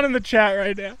going on in the chat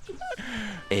right now?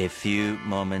 A few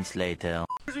moments later.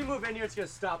 As we move in here, it's gonna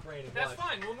stop raining. That's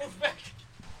fine. We'll move back.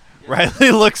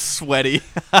 Riley looks sweaty.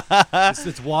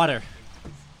 It's water.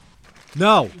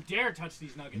 No. You dare touch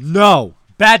these nuggets? No.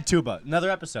 Bad tuba. Another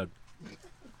episode.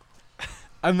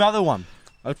 Another one.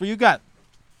 That's what you got.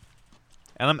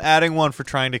 And I'm adding one for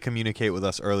trying to communicate with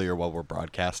us earlier while we're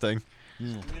broadcasting.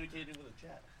 Communicating with the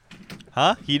chat.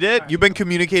 Huh? He did? You've been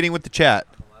communicating with the chat.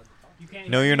 You can't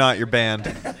No, you're not. You're banned.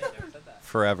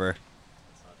 Forever.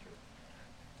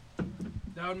 All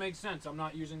That would make sense. I'm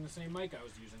not using the same mic I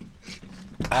was using.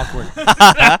 Awkward.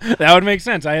 That would make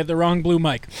sense. I had the wrong blue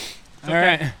mic. All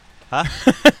right.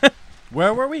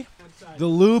 Where were we? The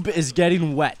lube is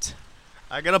getting wet.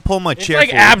 I gotta pull my It's chair. like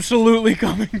forward. absolutely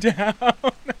coming down.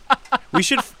 We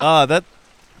should. That.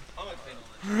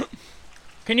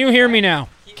 Can you hear me now?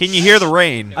 Can you hear the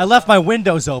rain? I left my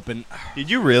windows open. Did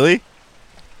you really?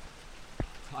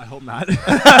 I hope not.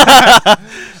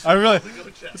 I really.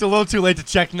 It's a little too late to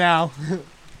check now.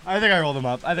 I think I rolled them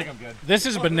up. I think I'm good. This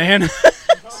is banana.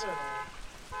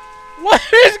 What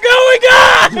is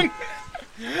going on?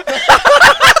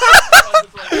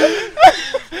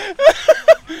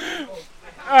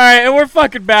 All right, and we're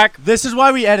fucking back. This is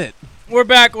why we edit. We're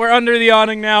back. We're under the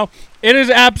awning now. It is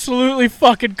absolutely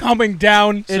fucking coming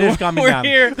down. It is coming we're down.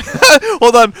 Here.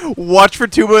 Hold on. Watch for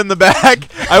Tuba in the back.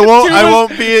 I won't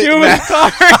be. Tuba's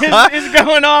car is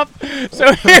going off.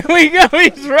 So here we go.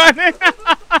 He's running.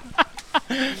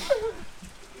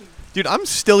 Dude, I'm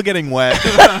still getting wet.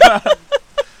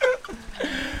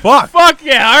 Fuck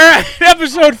yeah. All right.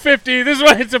 Episode 50. This is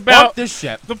what it's about. Fuck this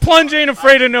shit. The plunge ain't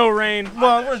afraid of no rain.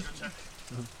 All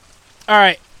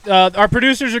right. Our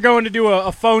producers are going to do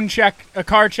a phone check, a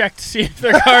car check to see if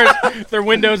their cars, their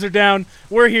windows are down.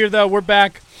 We're here, though. We're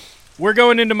back. We're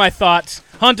going into my thoughts.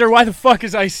 Hunter, why the fuck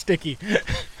is ice sticky?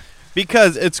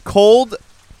 Because it's cold,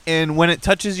 and when it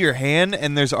touches your hand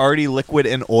and there's already liquid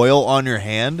and oil on your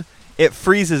hand, it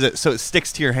freezes it so it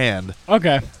sticks to your hand.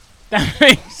 Okay. That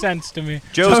makes sense to me.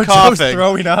 Joe's coughing. Joe's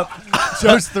throwing up.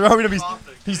 Joe's throwing up.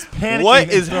 He's panicking. What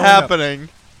and is throwing happening? Up.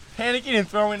 Panicking and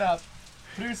throwing up.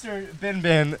 Producer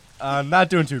Bin, not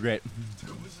doing too great.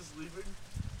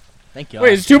 Thank you.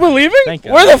 Wait, is Tuba leaving? Thank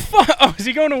God. Where the fuck? Oh, is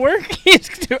he going to work?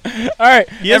 All right.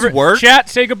 He has work? Chat,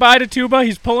 say goodbye to Tuba.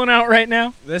 He's pulling out right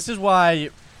now. This is why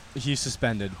he's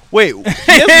suspended. Wait, he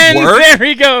has And work? there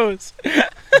he goes.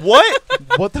 What?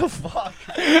 What the fuck?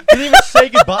 Didn't even say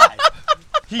goodbye.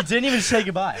 He didn't even say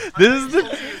goodbye. This is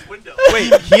the.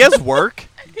 Wait, he has work?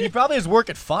 He probably has work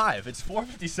at 5. It's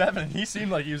 4:57, and he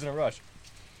seemed like he was in a rush.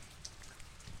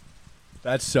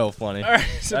 That's so funny. All right,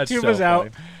 so That's Tuba's so out.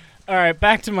 funny. All right,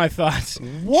 back to my thoughts.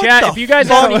 What Chat, the if you guys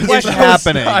have fuck any is questions,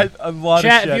 happening? A lot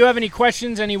Chat, of if shit. you have any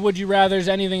questions, any would you rather's,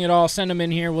 anything at all, send them in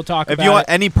here. We'll talk If about you want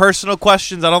it. any personal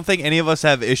questions, I don't think any of us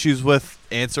have issues with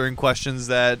answering questions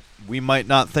that we might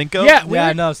not think of. Yeah,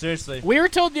 Yeah, no, seriously. we were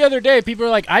told the other day, people are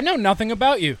like, I know nothing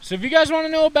about you. So if you guys want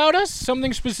to know about us,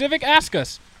 something specific, ask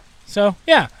us. So,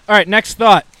 yeah. All right, next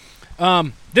thought.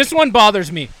 This one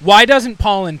bothers me. Why doesn't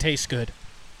pollen taste good?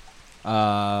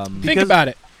 Think Because- about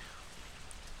it.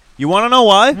 You want to know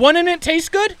why? Wouldn't it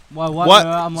taste good? What?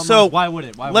 Why would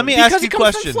it? Why Let would me it? ask Because you it a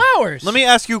comes question. from flowers. Let me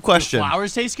ask you a question.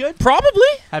 Flowers taste good? Probably.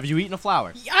 Have you eaten a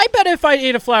flower? I bet if I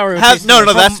ate a flower, it would Have, taste no, good.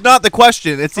 no, that's not the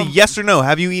question. It's a yes or no.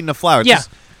 Have you eaten a flower? It's Yeah. just-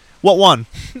 what one?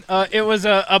 It was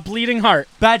a bleeding heart.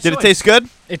 Bad Did it choice. taste good?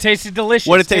 It tasted delicious.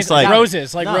 What'd it taste like?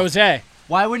 Roses, like No. rosé.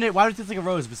 Why wouldn't it? Why would it taste like a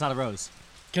rose if it's not a rose?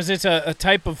 Because it's a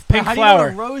type of pink How do you know flower.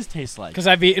 what a rose tastes like? Because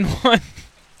I've eaten one.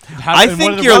 I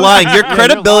think you're lying. Your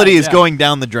credibility is going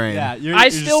down the drain. Yeah, I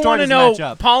still want to know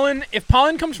pollen. If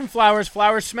pollen comes from flowers,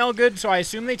 flowers smell good, so I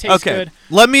assume they taste Okay. good.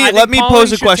 Let I me think pollen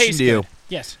pose a should question taste to you. good.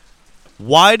 Yes.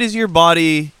 Why does your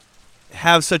body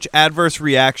have such adverse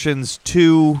reactions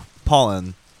to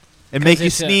pollen? It make you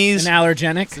It's sneeze? an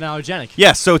allergenic. It's an allergenic.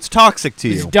 Yes, so it's toxic to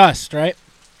It's you. dust, right?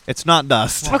 It's not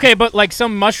dust. Okay, but like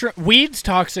some mushroom, weed's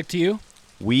toxic to you.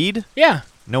 Weed? Yeah.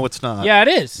 No, it's not. Yeah, it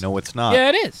is. No, it's not. Yeah,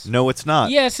 it is. No, it's not.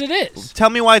 Yes, it is. Tell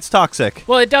me why it's toxic.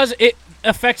 Well, it does. It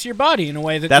affects your body in a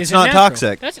way that That's isn't not natural.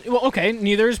 toxic. That's well, okay.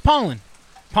 Neither is pollen.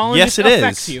 Pollen Yes, just it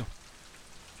affects is. you.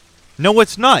 No,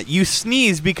 it's not. You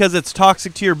sneeze because it's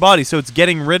toxic to your body, so it's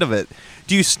getting rid of it.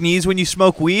 Do you sneeze when you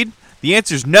smoke weed? The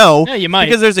answer is no. Yeah, you might.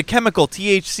 Because there's a chemical,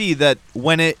 THC, that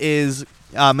when it is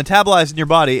metabolized in your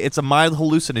body, it's a mild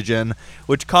hallucinogen,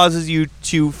 which causes you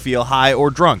to feel high or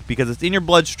drunk because it's in your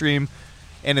bloodstream,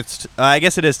 and it's, I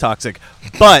guess it is toxic.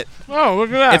 But Oh, look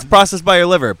at that. it's processed by your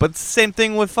liver. But it's the same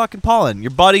thing with fucking pollen.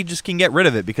 Your body just can get rid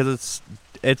of it because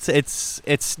it's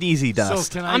sneezy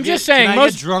dust. So can I I'm get, just saying, can I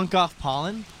most- get drunk off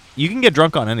pollen? You can get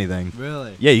drunk on anything.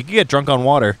 Really? Yeah, you can get drunk on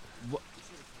water.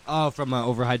 Oh, from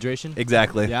overhydration?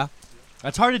 Exactly. Yeah.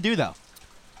 That's hard to do, though.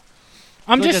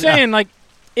 I'm Look just at that. saying, like,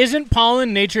 isn't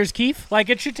pollen nature's keef? Like,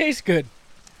 it should taste good.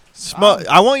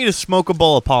 I want you to smoke a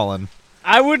bowl of pollen.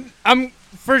 I'm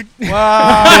for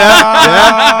I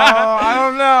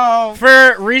don't know.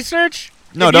 for research.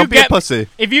 No, if don't you be a get- pussy.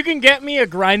 If you can get me a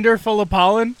grinder full of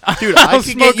pollen, Dude, I I'll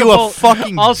could smoke get you bowl- a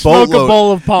fucking I'll smoke a boatload.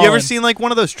 bowl of pollen. You ever seen like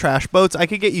one of those trash boats? I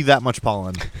could get you that much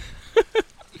pollen.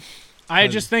 I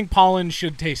just think pollen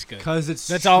should taste good. Because it's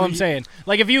That's all I'm saying.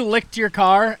 Like if you licked your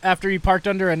car after you parked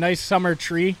under a nice summer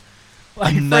tree,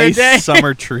 like A for nice a day,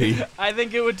 summer tree. I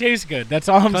think it would taste good. That's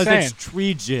all I'm Because saying. it's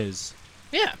tree jizz.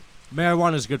 Yeah.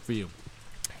 Marijuana is good for you.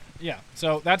 Yeah.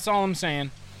 So that's all I'm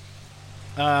saying.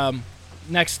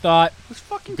 Next thought.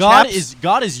 God Chaps.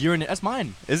 is urine. That's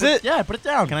mine. Is Put- it? Yeah, put it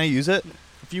down. Can I use it?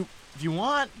 If you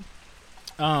want.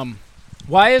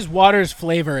 Why is water's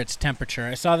flavor its temperature?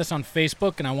 I saw this on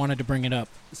Facebook and I wanted to bring it up.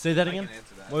 Say that again.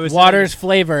 What was Water's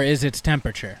flavor is its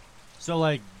temperature. So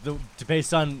like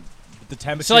based on the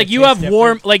temperature. So like it you tastes have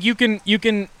warm, different? like you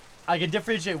can I can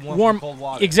differentiate warm, warm from cold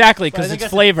water. exactly But I because think it's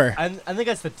that's flavor. I think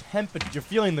that's the temperature. You're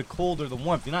feeling the cold or the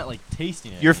warmth. You're not like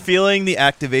tasting it. You're feeling the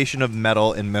activation of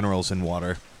metal and minerals in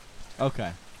water.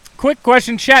 okay. Quick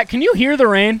question, chat. Can you hear the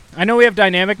rain? I know we have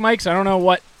dynamic mics. I don't know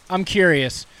what. I'm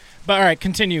curious. But all right,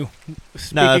 continue.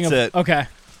 Speaking that's it. Okay.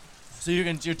 So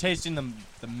you're tasting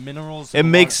the minerals. It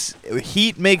makes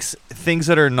heat makes things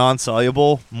that are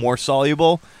non-soluble more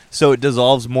soluble, so it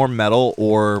dissolves more metal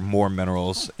or more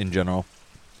minerals in general,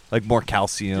 like more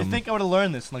calcium. You think I would have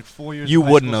learned this in like 4 years? You of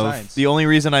high wouldn't school have. Science? The only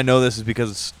reason I know this is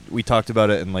because we talked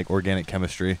about it in like organic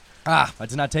chemistry. I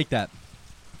did not take that.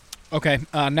 Okay.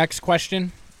 Next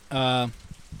question.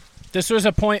 This was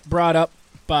a point brought up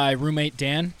by roommate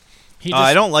Dan. He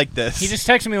I don't like this. He just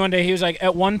texted me one day. He was like,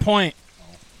 at one point,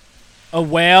 a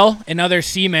whale and other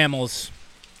sea mammals,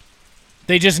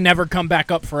 they just never come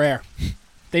back up for air.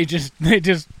 They just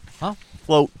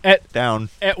float at down.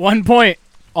 at one point,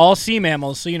 all sea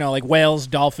mammals, so like whales,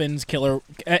 dolphins, killer,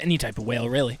 any type of whale,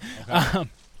 really.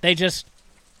 They just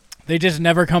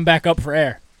never come back up for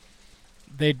air.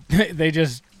 They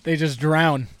just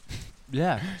drown.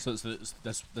 Yeah. So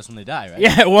that's when they die, right?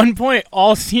 Yeah, at one point,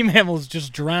 all sea mammals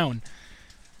just drown.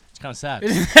 It's kind of sad.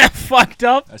 Isn't that fucked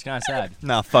up? That's kind of sad.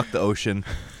 Nah, fuck the ocean.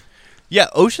 Yeah,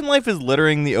 ocean life is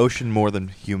littering the ocean more than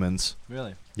humans.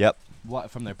 Really? Yep. What,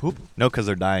 from their poop? No, because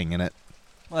they're dying in it.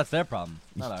 Well, that's their problem,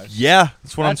 not ours. Yeah,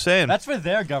 that's what I'm saying. That's for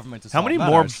their government to How solve, many not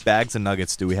more ours. bags of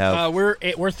nuggets do we have?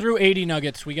 We're through 80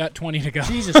 nuggets. We got 20 to go.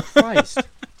 Jesus Christ.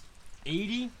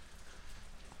 80?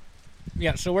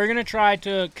 Yeah, so we're gonna try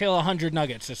to kill 100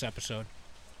 nuggets this episode.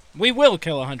 We will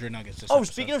kill 100 nuggets this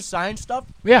episode. Speaking of science stuff,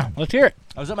 yeah, let's hear it.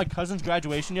 I was at my cousin's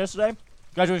graduation yesterday.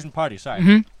 Graduation party, sorry.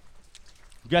 Mhm.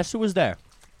 Guess who was there?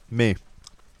 Me.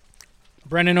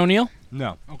 Brendan O'Neill.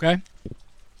 No. Okay.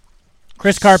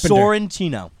 Chris Carpenter,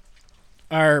 Sorrentino.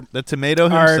 our The tomato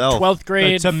our himself. 12th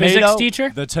grade The tomato, physics teacher.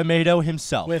 The tomato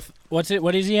himself. With what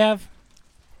does he have?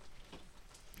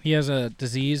 He has a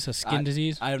disease, a skin I-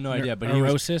 disease. I have no idea, but he was,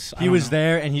 neurosis. I he don't was know.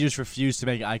 there and he just refused to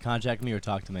make eye contact with me or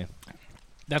talk to me.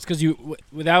 That's because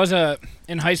that was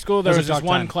in high school. There That was was a this dark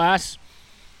one time. class.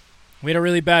 We had a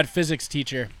really bad physics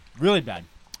teacher, Really bad.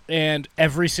 and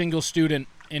every single student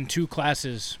in 2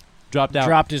 classes Dropped out.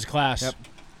 dropped his class. Yep.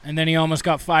 And then he almost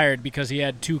got fired because he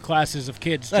had 2 classes of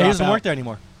kids Yeah, he drop doesn't out. work there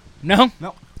anymore. No?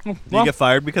 No. Oh, Did well, you get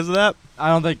fired because of that? I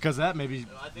don't think because of that. Maybe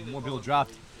more people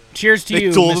dropped. cheers to They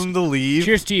you. told Mis- him to leave.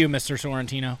 Cheers to you, Mr.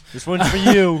 Sorrentino. This one's for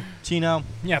you, Tino.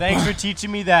 Yeah. Thanks for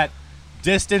teaching me that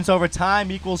distance over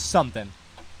time equals something.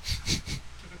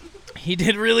 He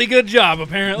did a really good job,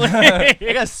 apparently. I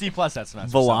got a C+ that semester.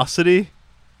 Velocity.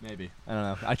 Maybe. I don't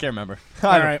know. I can't remember.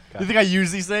 All right. You think I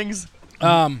use these things?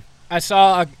 I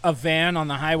saw a van on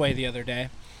the highway the other day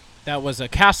that was a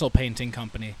castle painting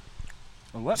company.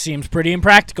 What? Seems pretty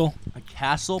impractical. A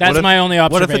castle? That's What if- my only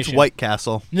What observation. if it's White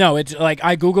Castle? No, it's like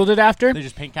I googled it after. They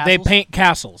just paint castles? They paint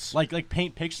castles. Like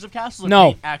paint pictures of castles? Or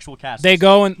No. paint actual castles? They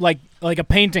go and like a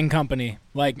painting company.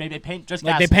 Like Maybe they paint just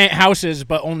like castles. they paint houses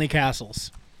but only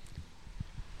castles.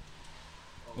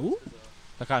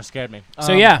 That kind of scared me.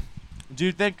 So yeah, Do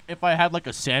you think if I had like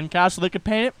a sand castle, they could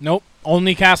paint it? nope,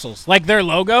 only castles. Like their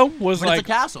logo was But like it's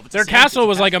a castle. If it's a their sand, it's castle a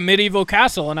was like a medieval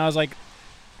castle, and I was like,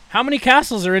 how many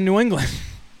castles are in New England?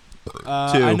 Two.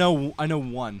 I know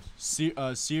one.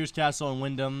 Sears Castle in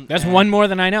Wyndham. That's and, one more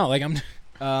than I know. Like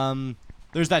I'm.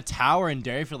 There's that tower in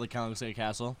Derryfield that kind of looks like a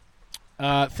castle.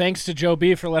 Thanks to Joe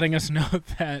B for letting us know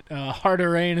that harder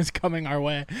rain is coming our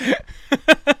way.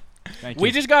 Thank We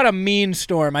you. just got a mean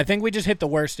storm. I think we just hit the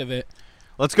worst of it.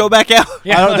 Let's go back out.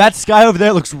 Yeah, that sky over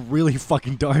there looks really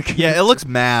fucking dark. Yeah, it looks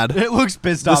mad. It looks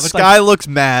pissed The off. It's sky like, looks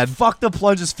mad. fuck the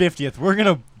plunge's 50th. We're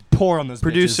gonna pour on this.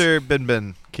 Producer Bin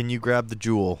Bin, can you grab the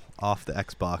jewel off the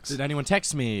Xbox? Did anyone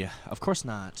text me? Of course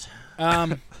not. All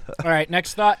right.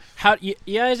 Next thought. How you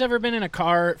guys ever been in a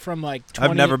car from like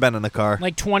 20, I've never been in a car.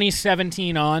 like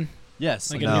 2017 on,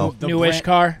 Yes. like No. a newish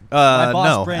car? My boss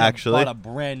No, Brandon actually. bought a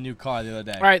brand new car the other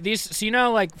day. All right. These. So you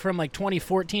know, like from like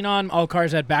 2014 on, all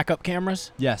cars had backup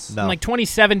cameras. Yes. No. From like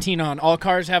 2017 on, all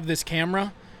cars have this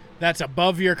camera that's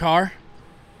above your car.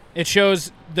 It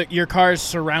shows your car's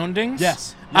surroundings.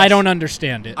 Yes. I don't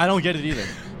understand it. I don't get it either.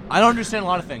 I don't understand a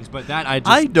lot of things, but that I just...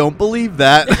 I don't believe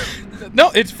that.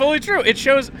 No, it's fully true. It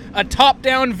shows a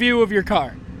top-down view of your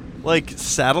car. Like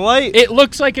satellite? It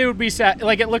looks like it would be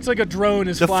it looks like a drone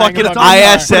is The flying fucking above your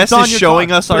car. ISS But it's on is your showing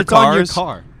car. us But our it's on your cars.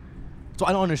 car. So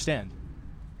I don't understand.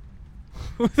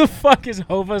 Who the fuck is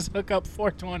Hova's Hookup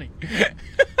 420?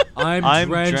 I'm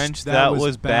drenched. That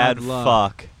was bad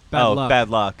fuck. Bad oh, luck. bad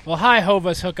luck. Well, hi,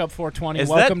 Hova's Hookup 420. Is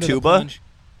Welcome that to Tuba? the plunge.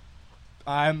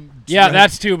 Yeah,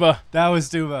 That's Tuba. That was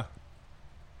Tuba.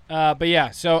 But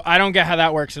yeah, so I don't get how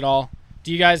that works at all.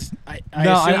 Do you guys? I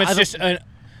No, assume I it's don't- just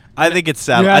I think it's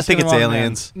You're satellite. I asking think it's the wrong man.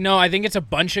 aliens. no. I think it's a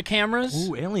bunch of cameras.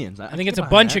 Ooh, aliens. I think it's a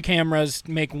bunch of cameras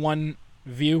make one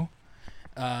view.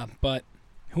 But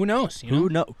who knows? You know? Who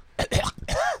knows?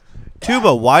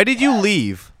 Tuba, why did you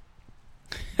leave?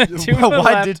 Tuba Why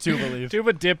left. did Tuba leave?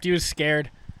 Tuba dipped. He was scared.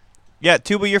 Yeah,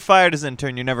 Tuba, you're fired as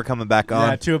intern. You're never coming back on.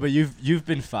 Yeah, Tuba, you've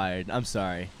been fired. I'm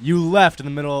sorry. You left in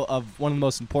the middle of one of the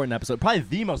most important episodes, probably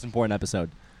the most important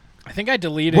episode. I think I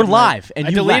deleted. We're live, and I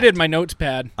you deleted left. my notes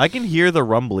pad. I can hear the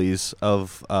rumblies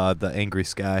of the angry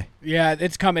sky. Yeah,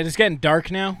 it's coming. It's getting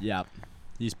dark now. Yeah,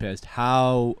 he's pissed.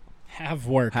 How Have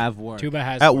work. have work? Tuba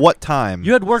has. At work. what time?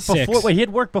 You had work 6. before. Wait, he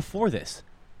had work before this.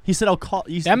 He said, "I'll call."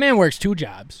 That man works 2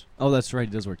 jobs. Oh, that's right.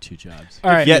 He does work 2 jobs. All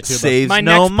right. Yet Tuba. saves My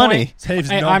no next money. point- Saves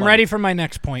Hey, no I'm money. ready for my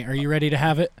next point. Are you ready to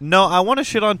have it? No, I want to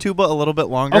shit on Tuba a little bit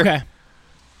longer. Okay.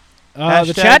 The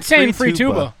Hashtag chat's saying free free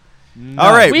Tuba. Tuba.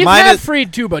 All right, We've mine had is- free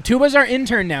Tuba. Tuba's our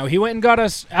intern now. He went and got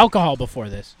us alcohol before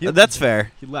this. That's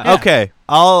fair. He left. Yeah. Okay,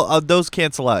 I'll those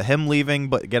cancel out. Him leaving,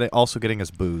 but also getting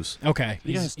us booze. Okay.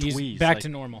 You guys He's tweeze, back like- to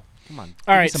normal. Come on. All Give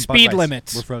me right, some speed Bud Lights.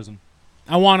 limits. We're frozen.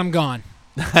 I want him gone.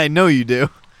 I know you do.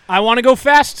 I want to go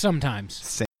fast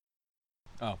sometimes.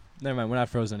 Oh, never mind. We're not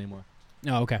frozen anymore.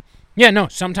 Oh, okay. Yeah, no.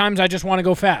 Sometimes I just want to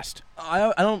go fast.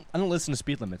 I don't listen to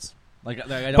speed limits. Like I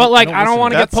don't. But like, I don't listen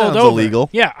want to That get pulled sounds over. illegal.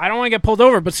 Yeah, I don't want to get pulled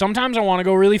over. But sometimes I want to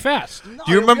go really fast. No,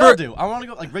 Do you we all remember- do. I want to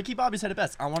go like Ricky Bobby said it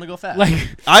best. I want to go fast. Like,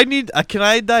 I need. Can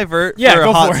I divert yeah, for a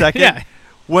go hot for second? it. Yeah.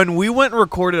 When we went and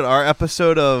recorded our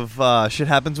episode of Shit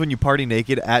Happens When You Party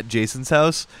Naked at Jason's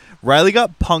house, Riley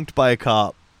got punked by a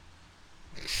cop.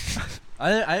 I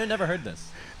had never heard this.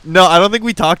 No, I don't think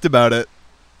we talked about it.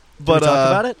 But Did we talk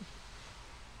about it?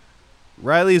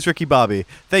 Riley is Ricky Bobby.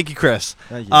 Thank you, Chris.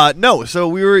 Thank you. No, so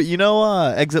we were,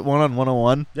 exit 1 on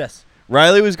 101. Yes.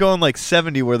 Riley was going like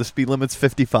 70 where the speed limit's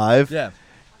 55. Yeah.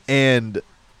 And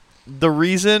the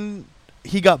reason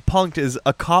he got punked is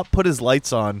a cop put his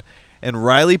lights on and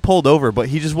Riley pulled over, but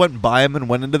he just went by him and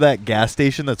went into that gas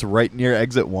station that's right near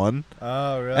exit 1.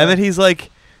 Oh, really? And then he's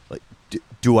like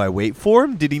do I wait for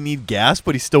him? Did he need gas,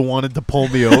 but he still wanted to pull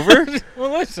me over?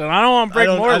 Well, listen, I don't want to break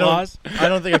more laws. I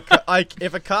don't think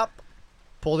if a cop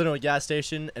pulled into a gas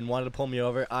station and wanted to pull me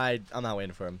over, I'm not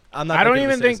waiting for him. I'm not. I don't that good of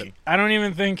a even think. citizen. I don't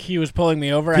even think he was pulling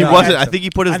me over. He I wasn't. think I think he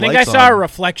put his I think lights I saw on. a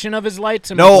reflection of his lights.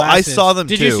 In No, my I glasses. saw them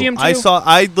Did too. you see him too?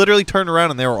 I literally turned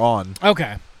around and they were on.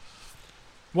 Okay.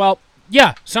 Well,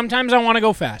 yeah. Sometimes I want to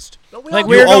go fast. No, we Like all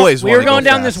we do. were, always we were wanna go going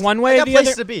down fast. this one I way. got The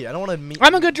places other. to be. I don't want to meet.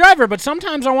 I'm a good driver, but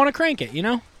sometimes I want to crank it. You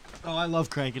know? Oh, I love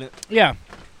cranking it. Yeah.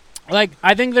 Like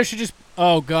I think there should just.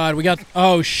 Oh God, we got.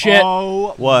 Oh shit.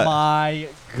 Oh What? my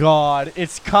God!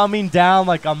 It's coming down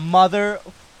like a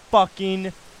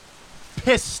motherfucking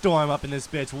piss storm up in this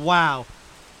bitch. Wow!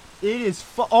 It is.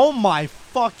 Oh my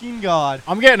fucking God!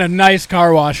 I'm getting a nice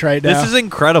car wash right now. This is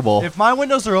incredible. If my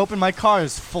windows are open, my car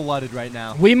is flooded right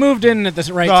now. We moved in at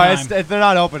the right No, time. they're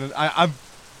not open. I'm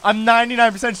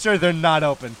 99% sure they're not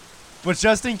open. But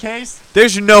just in case.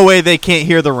 There's no way they can't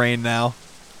hear the rain now.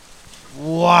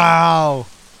 Wow.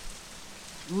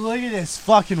 Look at this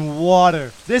fucking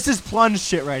water. This is plunge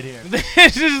shit right here.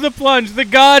 This is the plunge. The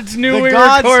gods knew The we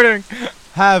gods- were recording.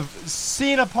 Have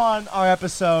seen upon our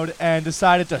episode and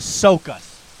decided to soak us.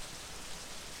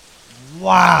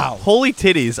 Wow. Holy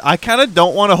titties. I kind of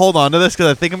don't want to hold on to this because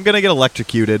I think I'm going to get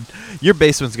electrocuted. Your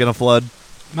basement's going to flood.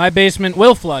 My basement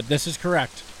will flood. This is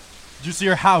correct. Did you see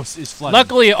your house is flooded?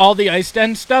 Luckily, all the ice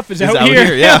den stuff is out out here.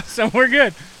 here, yeah. So we're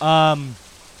good.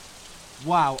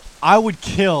 Wow. I would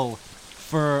kill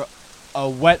for a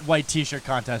wet white t-shirt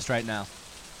contest right now.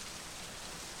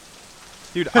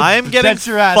 Dude, I am getting Get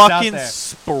your ass out fucking there.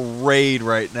 sprayed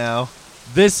right now.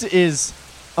 This is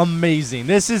amazing.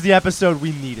 This is the episode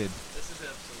we needed.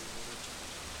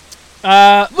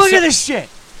 Look at this shit.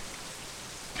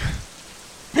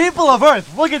 People of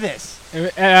Earth, look at this.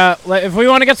 If we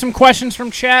want to get some questions from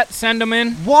chat, send them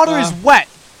in. Water is wet,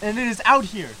 and it is out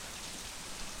here.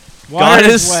 Water God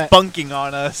is wet. spunking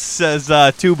on us, says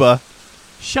Tuba.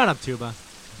 Shut up, Tuba.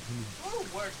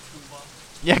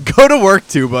 Yeah, go to work,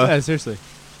 Tuba. Yeah, seriously.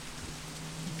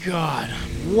 God.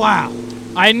 Wow.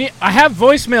 I have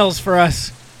voicemails for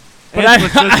us, but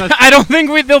Let's- I don't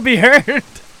think they'll be heard.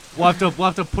 We'll have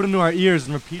to put them to our ears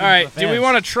and repeat. All right. Do we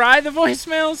want to try the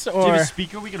voicemails Do you have or a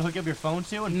speaker we can hook up your phone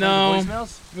to and No. play the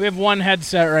voicemails? we have one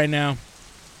headset right now?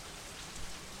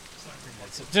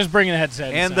 Just bring the headset.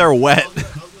 And inside. they're wet.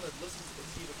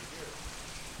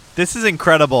 This is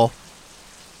incredible.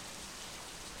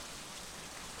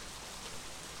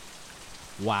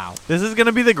 Wow. This is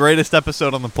gonna be the greatest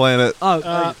episode on the planet.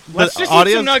 Oh, Let's just eat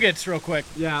audience- some nuggets real quick.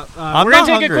 yeah. I'm We're not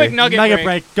gonna take hungry. a quick nugget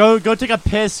break. Go take a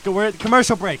piss. We're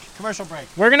commercial break. Commercial break.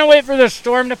 We're gonna wait for the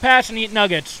storm to pass and eat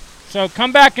nuggets. So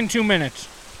come back in 2 minutes.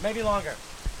 Maybe longer.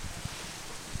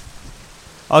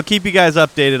 I'll keep you guys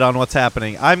updated on what's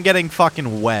happening. I'm getting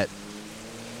fucking wet.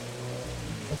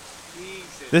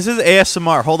 This is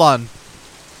ASMR. Hold on.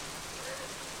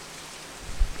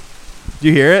 Do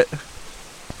you hear it?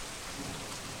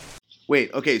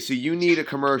 Wait, okay, so you need a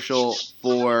commercial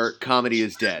for Comedy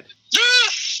is Dead.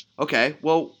 Yes! Okay,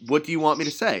 well, what do you want me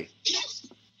to say?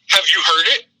 Have you heard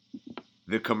it?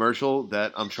 The commercial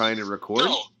that I'm trying to record?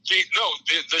 No,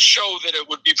 the show that it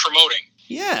would be promoting.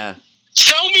 Yeah.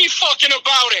 Tell me fucking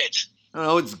about it! I don't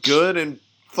know, it's good and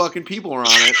fucking people are on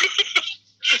it.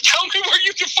 Tell me where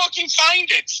you can fucking find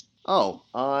it! Oh,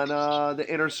 on the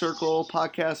Inner Circle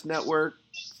Podcast Network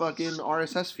fucking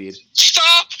RSS feed.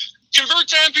 Stop! Convert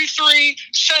to MP3,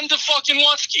 send to fucking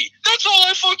Wutsky. That's all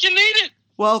I fucking needed!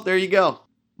 Well, there you go.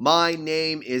 My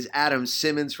name is Adam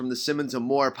Simmons from the Simmons and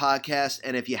More podcast,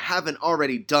 and if you haven't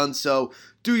already done so,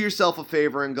 do yourself a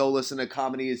favor and go listen to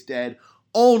Comedy is Dead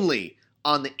only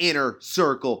on the Inner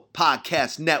Circle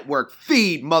Podcast Network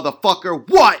feed, motherfucker.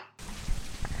 What?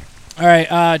 All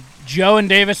right. Joe and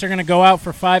Davis are gonna go out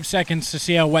for 5 seconds to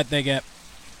see how wet they get.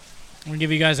 I'm gonna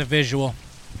give you guys a visual. All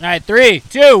right. 3,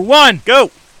 2, 1, Go.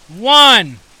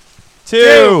 1,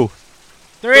 2,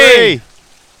 3,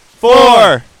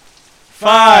 4,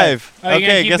 5. Oh, you gonna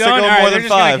Okay, keep guess going? I go All right, more they're than just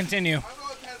gonna 5. continue.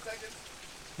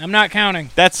 I'm not counting.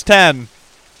 That's 10.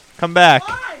 Come back.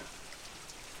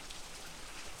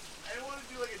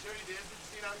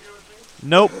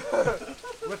 Nope.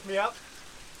 Lift me up.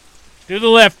 Do the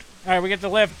lift. All right, we get the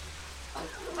lift.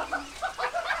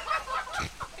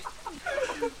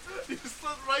 You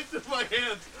slipped right through my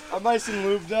hands. I'm nice and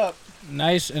lubed up.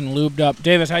 Nice and lubed up.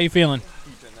 Davis, how you feeling?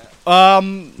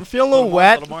 Feeling a little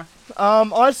wet. A little more.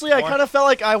 Honestly, I kind of felt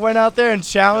like I went out there and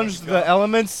challenged the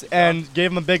elements and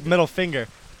gave them a big middle finger.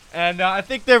 And I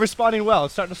think they're responding well.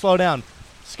 It's starting to slow down.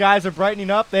 Skies are brightening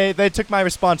up. They took my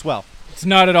response well. It's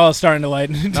not at all starting to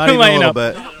lighten. Not even a lighten little up.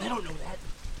 bit. They don't know that.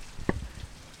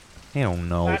 They don't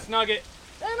know. Last nugget.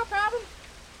 No problem.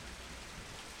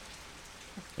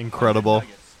 Incredible.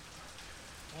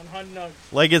 100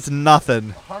 nuggets. Like it's nothing.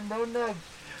 No nugs.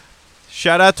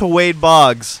 Shout out to Wade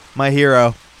Boggs, my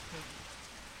hero.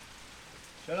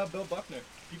 Shut up, Bill Buckner.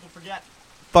 People forget.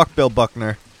 Fuck Bill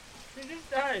Buckner. He just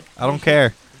died. I don't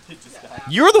care.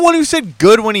 You're the one who said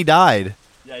good when he died.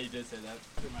 Yeah, you did say that.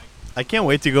 I can't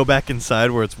wait to go back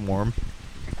inside where it's warm.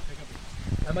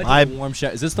 I might I- do a warm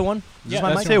shower. Is this the one? Is Yeah, this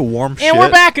my I mic? say warm shit. And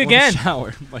we're back again.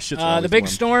 Shower. My shit's The always big warm.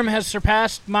 storm has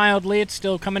surpassed mildly. It's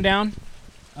still coming down.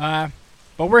 But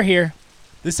we're here.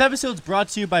 This episode's brought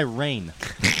to you by Rain.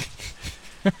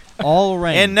 All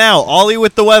rain. And now, Ollie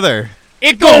with the weather.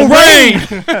 It go rain!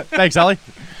 Thanks, Ollie.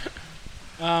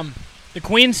 The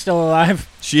Queen's still alive.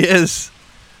 She is.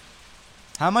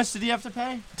 How much did he have to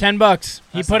pay? $10. That's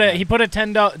not bad. He put a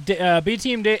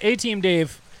A Team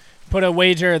Dave put a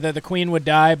wager that the Queen would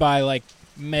die by like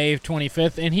May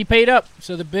 25th, and he paid up.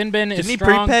 So the bin is Didn't he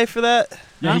strong. prepay for that?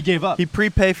 Yeah, Huh? he gave up. He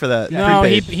prepay for that. No,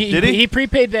 Prepaid. he Did he?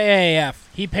 prepaid the AAF.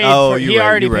 He paid Oh, for. you're He right,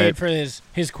 already you're paid right. for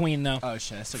his Queen though. Oh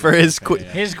shit! I still For got his to pay, queen.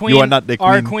 yeah. His Queen, are not the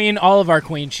our queen. Queen, all of our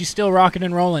Queen. She's still rocking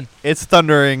and rolling. It's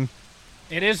thundering.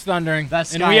 It is thundering,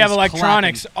 That and sky we have is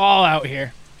electronics all out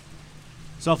here.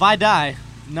 So if I die,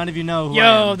 none of you know who I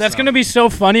Yo, am, that's so gonna be so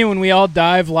funny when we all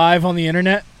dive live on the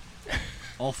internet.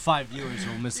 all 5 viewers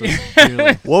will miss us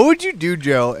dearly. What would you do,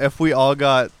 Joe, if we all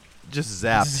got just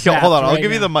zapped? Yo, Zapped hold on, I'll right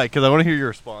give you now. the mic because I want to hear your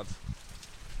response.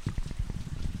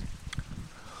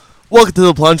 Welcome to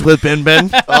the plunge with Bin Bin.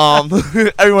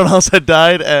 Everyone else had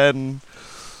died, and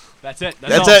That's it.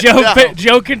 That's all. it. Joe, Yeah.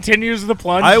 Joe continues the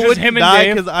plunge. I just would him die and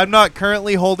Dave. because I'm not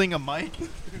currently holding a mic.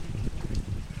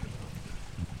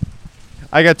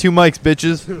 I got 2 mics,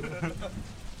 bitches.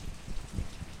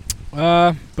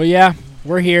 But yeah,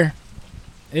 we're here.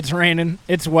 It's raining.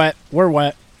 It's wet. We're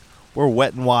wet. We're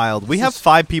wet and wild. We This have is-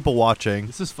 5 people watching.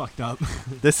 This is fucked up.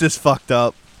 This is fucked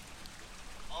up.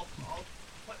 I'll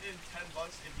put in $10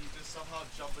 if you just somehow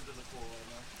jump into the pool right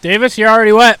now. Davis, you're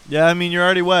already wet. Yeah, I mean, you're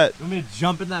already wet. I'm gonna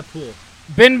jump in that pool.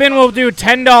 Bin Bin will do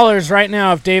 $10 right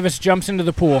now if Davis jumps into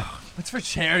the pool. What's for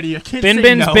charity? I can't Bin say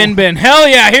Bin's no. Bin Bin. Hell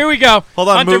yeah, here we go. Hold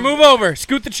on, Hunter, move over.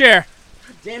 Scoot the chair.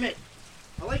 Damn it.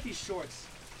 I like these shorts.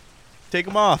 Take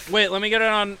them off. Wait, let me get it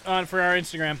on for our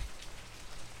Instagram.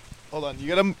 Hold on. You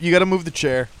gotta move the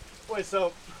chair. Wait,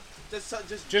 so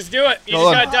Just do it. You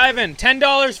Hold just on. gotta dive in.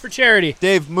 $10 for charity.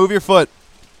 Dave, move your foot.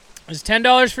 It's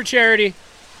 $10 for charity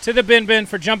to the Bin Bin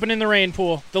for jumping in the rain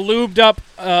pool. The lubed up,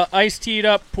 ice teed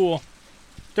up pool.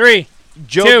 3,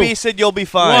 Joe 2, B said you'll be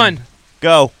fine. 1.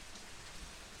 Go.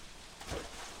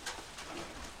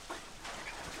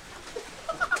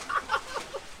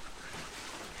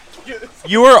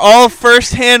 You are all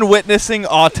firsthand witnessing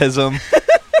autism.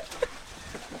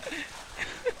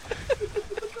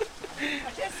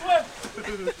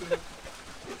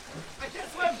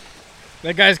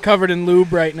 That guy's covered in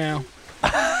lube right now.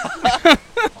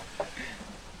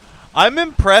 I'm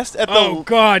impressed at the. Oh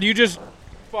God, you just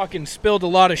fucking spilled a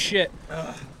lot of shit.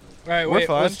 All right, We're wait.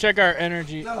 fine. Let's check our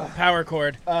energy power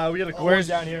cord. we got a cord Where's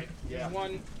down here. There's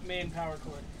one main power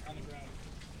cord on the ground.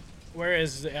 Where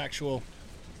is the actual?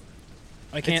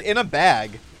 I It's can't. in a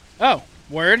bag. Oh,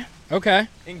 word. Okay.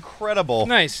 Incredible.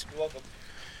 Nice.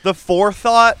 The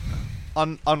forethought,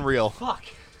 unreal. Fuck.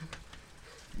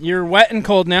 You're wet and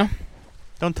cold now.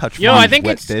 Don't touch me. Yo, I think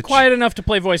wet it's bitch. quiet enough to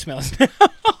play voicemails.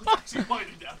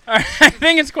 All right, I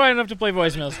think it's quiet enough to play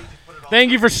voicemails.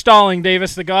 Thank you for stalling,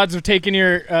 Davis. The gods have taken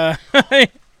your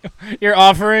your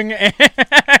offering.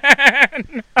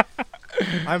 And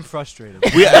I'm frustrated.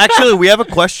 We have a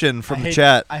question from the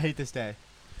chat. I hate this day.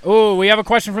 oh, we have a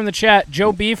question from the chat.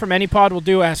 Joe B from Any Pod Will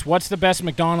Do asks, "What's the best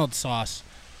McDonald's sauce?"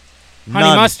 Honey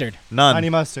None. mustard. None. Honey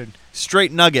mustard.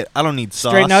 Straight nugget. I don't need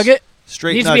sauce. Straight nugget.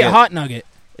 Straight Needs nugget. to be a hot nugget.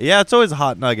 Yeah, it's always a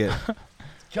hot nugget.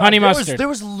 Honey mustard. There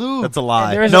was lube. That's a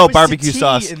lie. There is No, always barbecue tea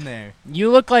sauce. in there. You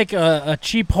look like a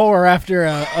cheap whore after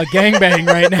a gangbang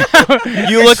right now.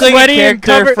 You look like a sweaty and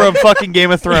character covered- from fucking Game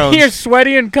of Thrones. You're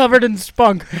sweaty and covered in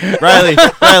spunk. Riley.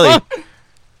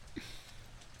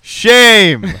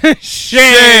 Shame.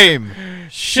 Shame.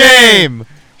 Shame.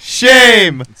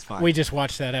 Shame. It's fine. We just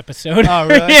watched that episode. Oh,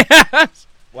 really? Yeah.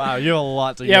 Wow, you have a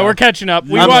lot to Yeah, go. we're catching up.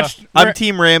 We I'm, watched. I'm we're-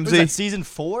 Team What is Ramsey. that, season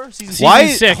 4? season Why-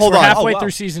 6. hold we're on. halfway Oh, wow.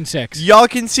 through season 6. Y'all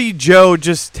can see Joe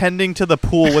just tending to the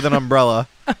pool with an umbrella.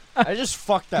 I just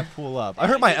fucked that pool up. I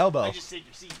hurt my elbow. I hurt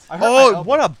my Oh, elbow.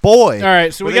 what a boy. All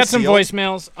right, so Were we they got some sealed?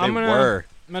 voicemails. They I'm were.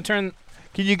 gonna turn.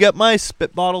 Can you get my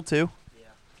spit bottle too? Yeah.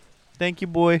 Thank you,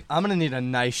 boy. I'm going to need a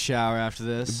nice shower after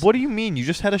this. What do you mean? You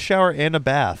just had a shower and a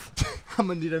bath. I'm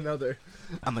going to need another.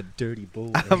 I'm a dirty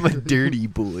boy. I'm a dirty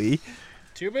boy.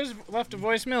 Tuba's left a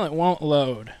voicemail. It won't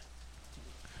load.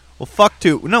 Well, fuck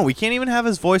too. No, we can't even have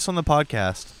his voice on the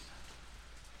podcast.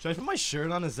 Should I put my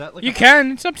shirt on? Is that like You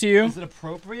can. It's up to you. Is it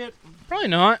appropriate? Probably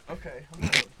not. Okay.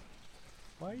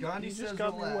 Why Gandhi you just says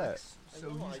got me relax. wet? So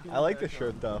he's I like the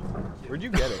shirt though. Where'd you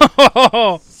get it?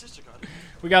 Oh,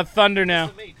 we got thunder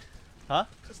now. Huh?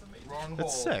 Wrong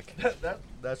That's hole. sick.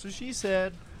 That's what she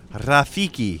said.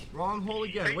 Rafiki. Wrong hole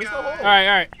again. Hey, Where's the guys. hole? All right,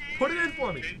 all right. Put it in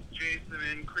for me. It's Jason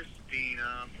and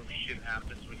Christina from Shit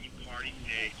Happens When You Party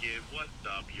Naked. What's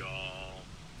up, y'all?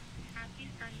 Happy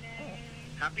Sunday.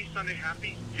 Happy Sunday,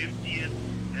 happy 50th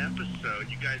episode.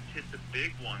 You guys hit the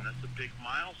big one. That's a big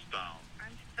milestone.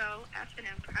 I'm so effing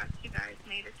impressed you guys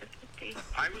made it to 50.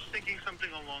 I was thinking something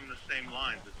along the same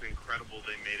lines. It's incredible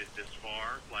they made it this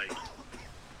far. Like,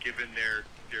 given their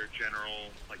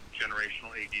general, like,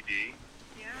 generational ADD,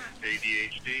 Yeah.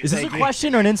 ADHD. Is this a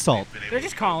question or an insult? they've been They're able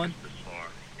just to calling. focus this far.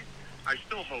 I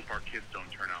still hope our kids don't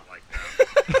turn out like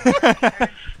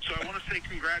that. So I want to say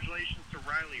congratulations to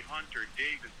Riley, Hunter,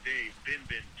 Davis, Dave, Bin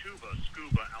Bin, Tuba,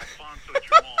 Scuba, Alfonso,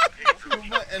 Jamal,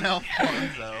 Scuba and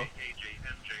Alfonso. AJ,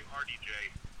 MJ, RDJ,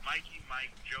 Mikey,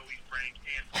 Mike, Joey, Frank,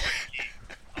 and Frankie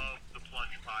of the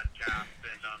Plunge Podcast.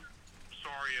 And I'm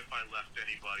sorry if I left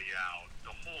anybody out.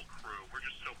 The whole crew, we're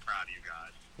just so proud of you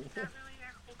guys. Is that really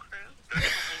our whole crew? That's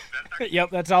the whole, that's actually Yep,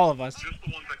 that's all of us. just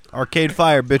the ones that Arcade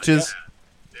Fire, bitches.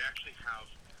 They actually have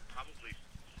probably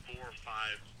 4 or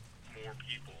 5 more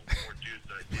people, more dudes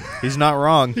that I did. He's not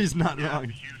wrong. He's not Yeah, wrong.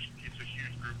 it's a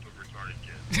huge group of retarded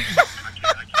kids.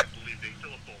 I can't believe they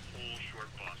fill up a whole short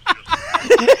bus.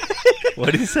 Just,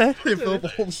 What did he say? They fill up a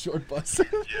whole short bus. yeah,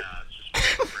 it's just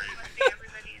fucking crazy. Must be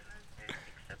everybody in the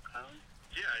except Code.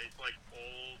 Yeah, it's like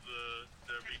all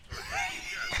the retarded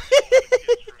yeah, it's like all the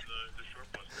kids from the short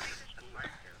bus that go to school.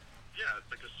 Yeah, it's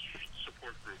like a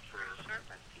support group for. Short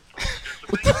bus people. Yeah, so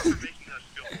thank you for making us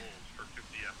feel old for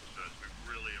 50 episodes. We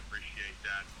really appreciate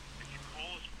that. If you call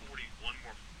us 40 one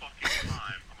more fucking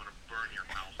time, I'm gonna burn your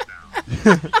house down.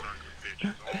 Sons of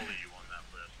bitches, all of you on that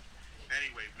list.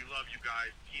 Anyway, we love you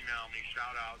guys. Email me.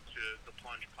 Shout out to the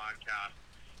Plunge Podcast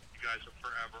guys are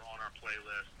forever on our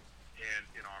playlist and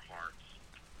in our hearts.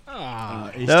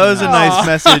 That was a nice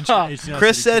message.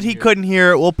 Chris said he couldn't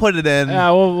hear it. We'll put it in.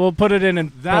 Yeah, we'll put it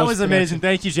in. That was amazing.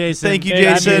 Thank you, Jason. Thank you,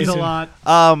 That Jason. means a lot.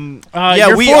 Yeah,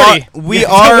 you're we 40. are. We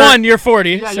Yeah, are. One, you're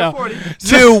 40. Yeah, so. you're 40.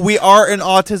 Two, we are an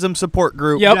autism support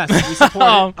group. Yep. Yes, we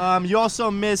support it. You also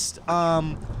missed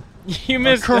You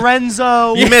missed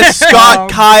Corenzo. You missed Scott,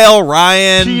 Kyle,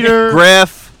 Ryan, Peter.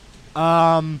 Griff,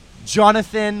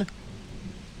 Jonathan,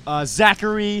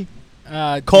 Zachary,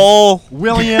 Cole.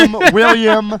 William,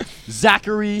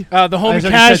 Zachary. the I homie already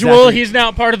said casual. Zachary. He's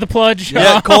now part of the plunge.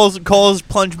 Yeah, Cole's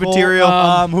plunge material.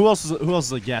 Who else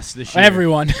is a guest this year?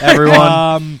 Everyone.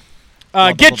 Everyone.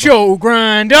 Get your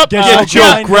grind up. Get Your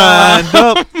grind grind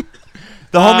up.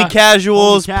 The homie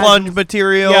casuals, homie plunge casuals.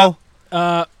 material.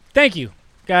 Thank you,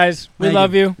 guys. We Thank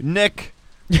love you. Nick.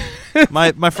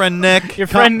 my friend Nick. Your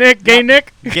friend Nick, gay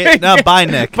Nick. No, bye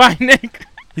Nick. Bye, Nick.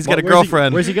 He's got a Where's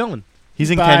girlfriend. Where's he going? He's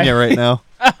in Bye. Kenya right now.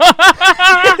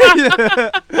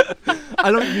 I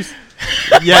don't use.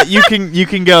 Yeah, you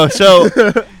can go. So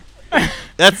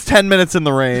that's 10 minutes in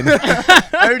the rain. I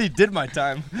already did my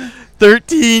time.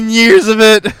 13 years of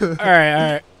it. All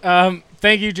right.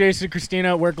 Thank you, Jason,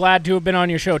 Christina. We're glad to have been on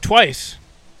your show twice,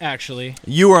 actually.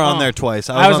 You were on there twice.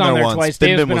 I was on there once. twice. Bin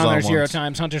Dave's Bin been was on there on 0 once.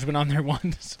 times. Hunter's been on there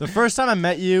once. The first time I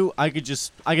met you, I could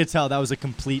tell that was a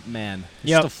complete man.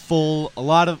 Yep. Just a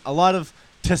lot of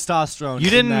testosterone. You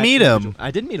in didn't that meet him. individual.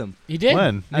 I did meet him. You did?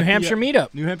 When? New Hampshire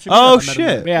meetup. New Hampshire. Oh, meetup. I met him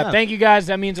shit. there. Yeah, thank you guys.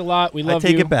 That means a lot. We love you.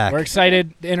 take it back. We're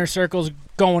excited. The inner circle's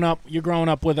going up. You're growing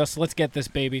up with us. Let's get this,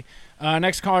 baby.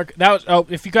 Next caller.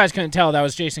 If you guys couldn't tell, that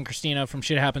was Jason Christina from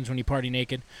Shit Happens When You Party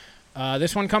Naked.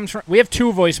 This one comes from. We have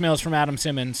 2 voicemails from Adam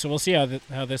Simmons, so we'll see how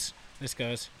this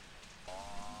goes.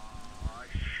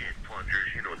 Shit, plungers,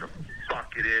 you know what the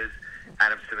fuck it is.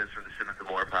 Adam Simmons from the Simmons and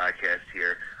More podcast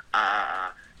here.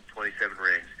 27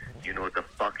 rings. You know what the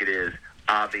fuck it is.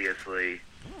 Obviously,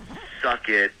 suck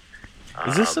it.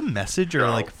 Is this a message or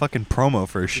no. like fucking promo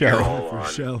for a You're show? all on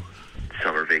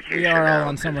summer vacation. We are now. all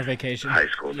on summer vacation. High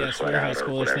school, Yes, just we're flat high out, or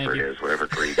schoolers. whatever Thank it you. is, whatever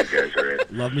grade you guys are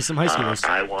in. Love me some high schoolers.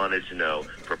 I wanted to know,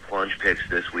 for plunge picks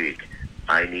this week,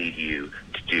 I need you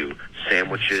to do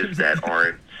sandwiches that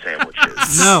aren't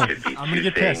sandwiches. No, It could be I'm gonna 2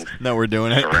 get things pissed. No, we're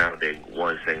doing it. surrounding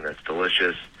one thing that's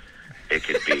delicious. It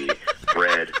could be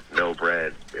bread, no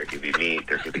bread. There could be meat.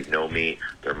 There could be no meat.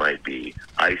 There might be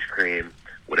ice cream.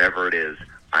 Whatever it is,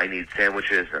 I need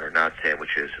sandwiches that are not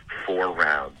sandwiches. 4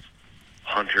 rounds.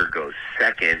 Hunter goes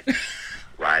second.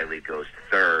 Riley goes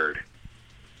third.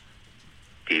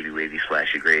 Davey Wavy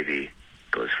Splashy Gravy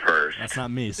goes first. That's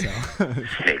not me, so.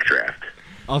 Snake draft.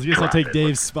 I was gonna take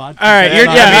Dave's spot. All right, Yeah, you're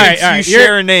that all means right. you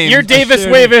share a name. You're Davis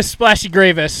share a Wavis Splashy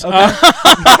Gravis.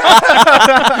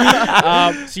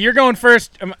 So you're going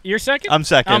first. You're second. I'm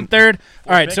second. I'm third.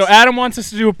 All right. So picks? Adam wants us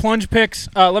to do a plunge picks.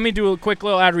 Let me do a quick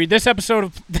little ad read. This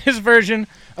version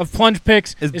of plunge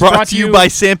picks It's brought to you by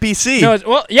Sam PC. No,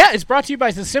 it's brought to you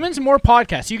by the Simmons and More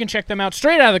podcast. You can check them out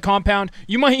straight out of the compound.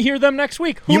 You might hear them next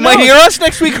week. Who you knows? might hear us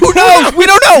next week. Who knows? We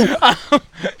don't know.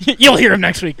 You'll hear them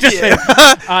next week. Just saying.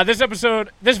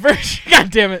 This version, God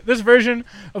damn it, this version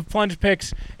of Plunge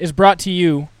Picks is brought to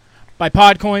you by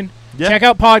Podcoin. Yeah. Check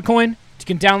out Podcoin. You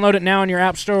can download it now on your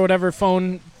app store, whatever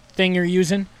phone thing you're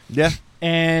using, Yeah.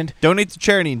 and Donate to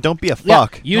charity and don't be a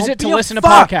fuck. use Don't it to be a listen to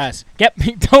fuck. podcasts.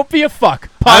 Don't be a fuck.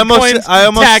 I almost Podcoin's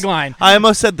tagline. I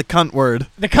almost said the cunt word.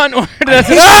 The cunt word. That's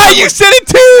You said it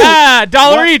too.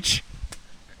 $1 What? each.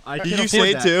 I Did can't you say afford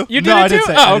it that. too? You did No, I it didn't too?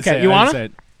 say it. I Oh, didn't say okay. it. You I wanna? didn't say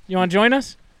it. You want to join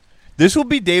us? This will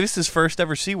be Davis's first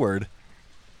ever C word.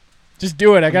 Just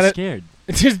do it. I I'm got it. scared.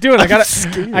 Just do it. I got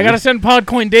to I got to send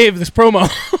Podcoin Dave this promo.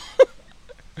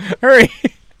 Hurry.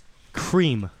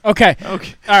 Cream. Okay.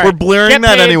 Okay. All right. We're blurring Get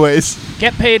that paid. anyways.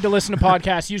 Get paid to listen to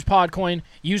podcasts. Use Podcoin.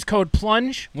 Use code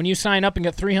PLUNGE when you sign up and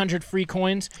get 300 free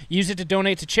coins. Use it to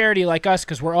donate to charity like us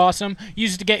because we're awesome.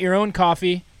 Use it to get your own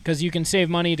coffee because you can save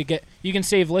money to get. You can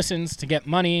save listens to get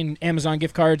money and Amazon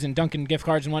gift cards and Dunkin' gift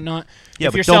cards and whatnot. Yeah,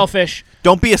 if but you're don't- selfish,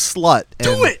 Don't be a slut.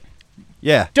 Do it.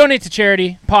 Yeah. donate to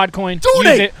charity. Podcoin. Use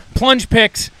Donate. it. Plunge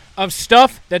picks of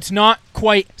stuff that's not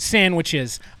quite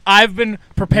sandwiches. I've been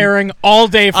preparing all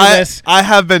day for this. I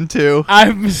have been too.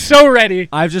 I'm so ready.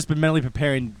 I've just been mentally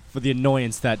preparing for the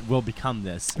annoyance that will become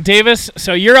this. Davis,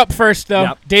 so you're up first, though.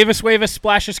 Yep. Davis Wavis,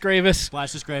 Splashes Gravis.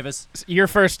 Splashes Gravis. You're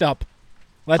first up.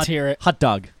 Let's hear it. Hot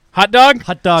dog. Hot dog?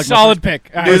 Hot dog. Solid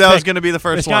pick. All Knew right. that was going to be the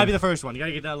first It's gotta one. be the first one. You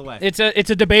gotta get that out of the way. It's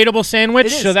a debatable sandwich,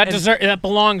 It is, so that and- that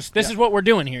belongs. This is what we're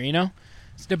doing here, you know?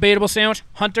 It's a debatable sandwich.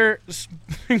 Hunter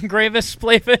Gravis,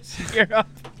 Splavis, you're up.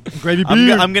 Gravy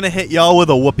I'm going to hit y'all with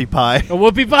a whoopie pie. A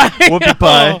whoopie pie. Whoopie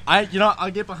pie.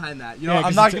 I'll get behind that. Yeah, 'cause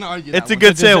I'm not it's gonna argue. It's that a one.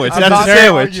 good sandwich. I'm That's not a gonna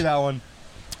sandwich. argue that one.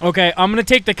 Okay, I'm gonna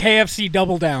take the KFC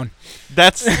Double Down.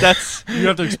 That's You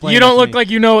have to explain. You that don't to look me. like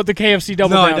you know what the KFC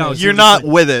Double No, I Down don't. is. you're not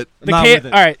with it. Not with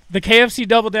it. All right, the KFC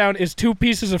Double Down is 2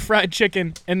 pieces of fried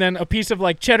chicken and then a piece of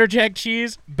like cheddar jack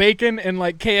cheese, bacon, and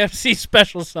like KFC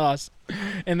special sauce,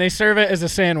 and they serve it as a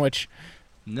sandwich.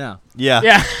 No. Yeah.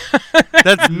 Yeah.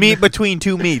 That's meat between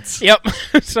 2 meats. Yep.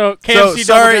 So KFC So Double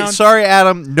sorry, Down. sorry,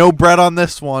 Adam. No bread on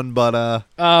this one, but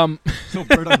No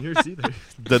bird on yours either.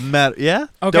 doesn't matter. Yeah.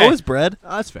 Okay. Dough is bread.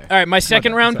 Oh, that's fair. All right, my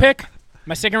second bad, round sorry. pick.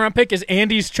 My second round pick is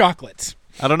Andy's chocolates.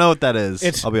 I don't know what that is.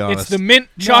 It's I'll be honest. It's the mint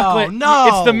chocolate. No.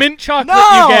 It's the mint chocolate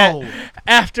No. you get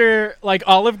after like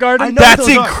Olive Garden. I know That's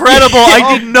those are- incredible.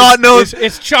 I did not know.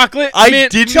 It's chocolate. I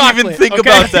mint didn't chocolate, even think okay?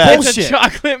 about that. It's a Bullshit.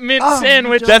 chocolate mint Oh,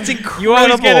 sandwich. That's incredible. You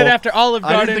always get it after Olive I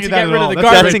didn't Garden think to of that get at rid of all. the That's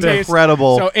garlic That's taste.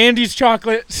 incredible. So Andy's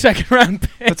chocolate, second round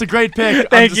pick. That's a great pick.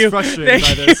 Thank I'm you. just frustrated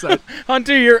Thank by you. this.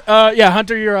 Hunter, you're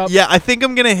Hunter, you're up. Yeah, I think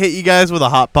I'm gonna hit you guys with a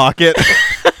hot pocket.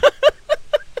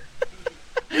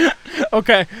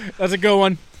 Okay, that's a good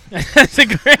one. That's a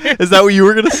great. Is that what you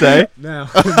were gonna say? No.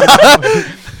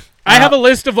 I have a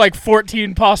list of like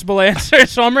 14 possible answers,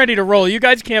 so I'm ready to roll. You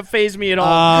guys can't phase me at all.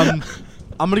 I'm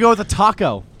gonna go with a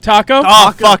taco. Taco?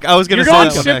 Oh fuck! I was gonna You're say going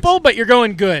that one simple, next. but you're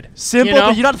going good. Simple, you know?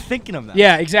 but you're not thinking of that.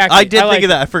 Yeah, exactly. I did like think of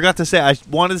it. that. I forgot to say. I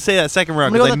wanted to say that second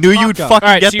round I'm gonna because I go knew with you'd taco. fucking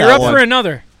All right, get so you're that up one. for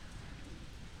another.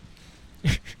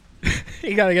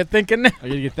 You gotta get thinking now. I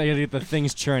gotta get the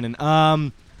things churning.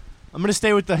 I'm gonna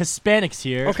stay with the Hispanics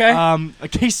here. Okay. A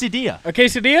quesadilla. A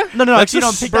quesadilla? No, That's actually, a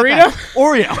don't take burrito? that back.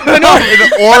 Oreo. An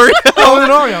Oreo. Going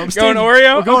Oreo. I'm staying-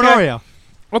 Oreo? We're going Okay. Oreo.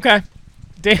 Okay.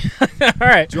 All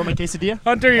right. Do you want my quesadilla?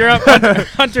 Hunter, you're up.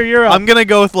 Hunter, you're up. I'm gonna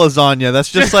go with lasagna. That's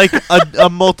just like a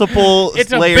multiple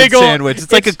It's a layered big ol' sandwich.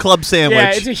 It's like a club sandwich.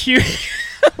 Yeah, it's a huge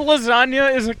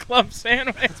lasagna is a club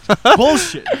sandwich.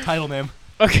 Bullshit. Title name.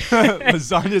 Okay.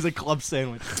 Lasagna is a club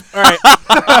sandwich. All right.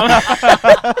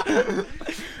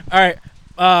 All right.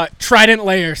 Trident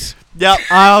layers. Yep.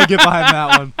 I'll get behind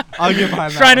that one. I'll get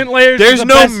behind that Trident one. layers. There's is the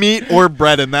no best. meat or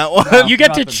bread in that one. No. You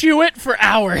get to Nothing. chew it for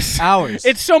hours. Hours.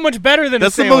 It's so much better than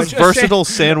That's a the sandwich. most versatile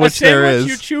sandwich there is.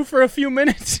 You chew for a few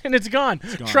minutes and it's gone.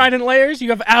 gone. Trident layers,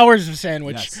 you have hours of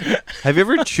sandwich. Yes. Have you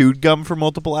ever chewed gum for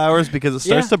multiple hours because it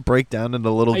starts Yeah. to break down into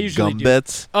little I usually gum do.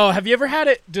 bits? Oh, have you ever had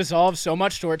it dissolve so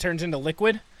much to where it turns into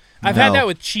liquid? I've had No. that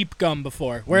with cheap gum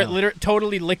before, where No. it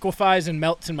totally liquefies and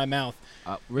melts in my mouth.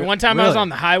 Re- And one time I was really? on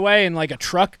the highway in like a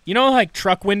truck. You know, like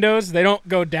truck windows, they don't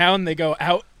go down, they go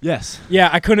out. Yes. Yeah,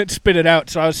 I couldn't spit it out,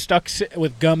 so I was stuck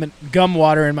with gum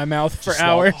water in my mouth for Just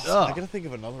hours. Ugh. gotta think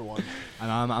of another one.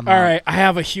 I'm All right, I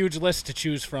have a huge list to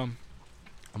choose from.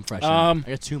 I'm fresh. I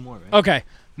got 2 more, right? Okay,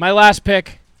 my last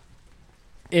pick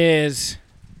is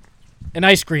an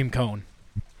ice cream cone.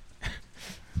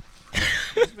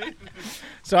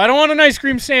 So I don't want an ice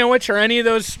cream sandwich or any of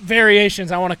those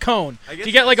variations. I want a cone. I Do guess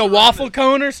you get like a it's waffle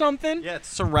cone or something? Yeah, it's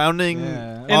surrounding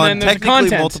Yeah. And on then there's technically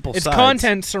content. multiple It's sides.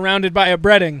 content surrounded by a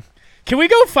breading. Can we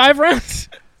go 5 rounds?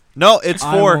 No, it's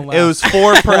I 4. won't It laugh. was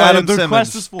 4 per Adam The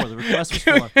request was Simmons. 4. The request was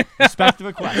 4. Respect the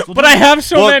request. We'll But do I it. have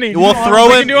so We'll- many. we'll throw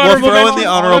We in- can do we'll honorable throw in mentions? the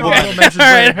honorable Okay. mentions. All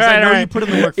right, Because I know all right. you put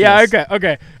in the work for Yeah, this.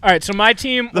 okay. All right, so my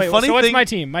team. The Wait, funny so what's thing- my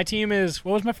team? My team is.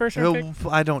 What was my first round pick?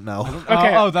 I don't know.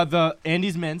 Okay. The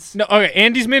Andy's Mints. No, okay.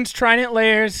 Andy's Mints, Trident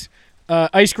Layers,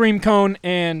 ice cream cone,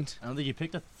 and I don't think you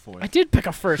picked a 4th. I did pick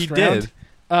a first He round. did.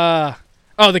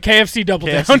 The KFC Double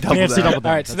KFC Down. Double KFC Down. Double Down.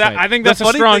 All right, so That's that right. I think The that's a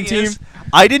funny strong thing team. is,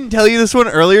 I didn't tell you this one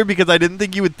earlier because I didn't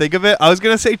think you would think of it. I was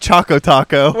gonna say Choco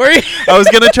Taco. Were you? I was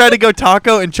gonna try to go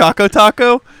Taco and Choco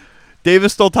Taco.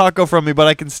 Davis stole Taco from me, but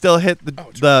I can still hit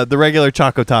the regular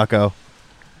Choco Taco.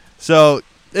 So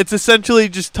it's essentially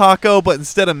just taco, but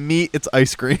instead of meat, it's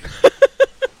ice cream.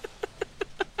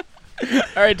 All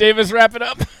right, Davis, wrap it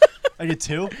up. I get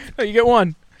 2. Oh, you get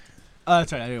one.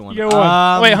 That's right. I get 1. You get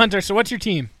one. Wait, Hunter. So what's your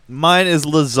team? Mine is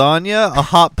lasagna, a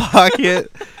hot pocket,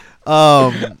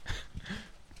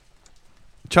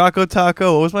 Choco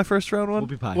Taco. What was my first round one?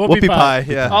 Whoopie pie. Whoopie pie.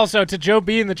 Yeah. Also, to Joe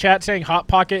B in the chat saying Hot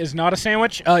Pocket is not a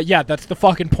sandwich. Yeah, that's the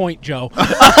fucking point, Joe.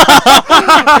 Fucking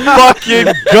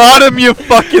got him, you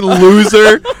fucking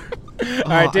loser. All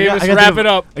right, Davis, I gotta wrap think of- it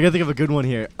up. I gotta think of a good one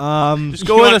here. Just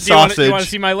go with a sausage. You want to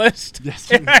see my list? Yes.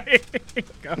 Here you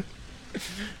go.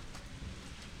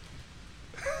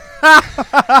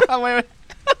 wait.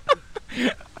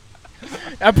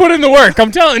 I put in the work.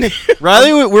 I'm telling you.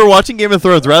 Riley, we were watching Game of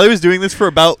Thrones. Riley was doing this for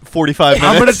about 45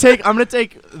 minutes. I'm gonna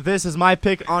take this as my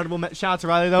pick. Shout out to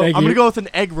Riley though. Thank I'm you. gonna go with an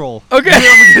egg roll. Okay.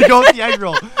 I'm gonna go with the egg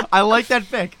roll. I like that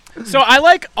pick. So I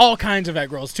like all kinds of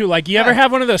egg rolls too. Like, you ever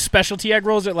have one of those specialty egg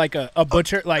rolls at like a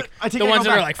butcher, like I take the egg ones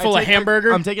roll that are back. like I full of take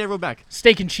hamburger? I'm taking egg roll back.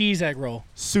 Steak and cheese egg roll.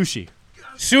 Sushi.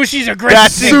 Sushi's a great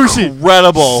That's thing.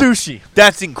 incredible. Sushi.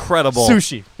 That's incredible.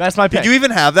 Sushi. That's my pick. Did you even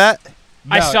have that?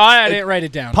 I saw it. I didn't write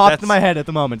it down. Popped in my head at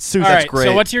the moment. Sushi. All right. great.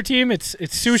 So what's your team? It's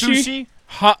sushi, Sushi,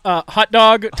 hot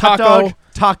dog, hot taco, dog,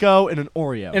 taco, and an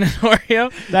Oreo. and an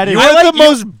Oreo. That is You are the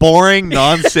most boring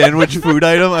non-sandwich food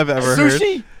item I've ever heard.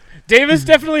 sushi. Davis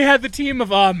definitely had the team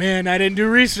of, oh man, I didn't do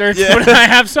research, Yeah. but I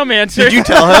have some answers. Did you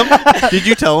tell him? Did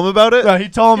you tell him about it? No, he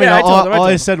told me. Yeah, I told him, all I I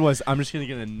told him. said was, I'm just gonna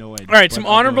get annoyed. All right, but some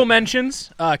I'll do honorable it.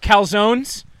 mentions.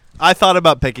 Calzones. I thought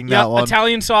about picking that one.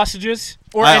 Italian sausages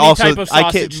or I any also- type of I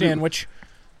sausage can't- sandwich.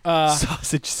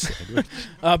 Sausage sandwich.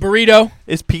 Burrito.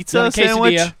 Is pizza Then a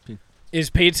sandwich? quesadilla. Is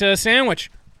pizza a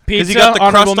sandwich? Because Pizza, you got the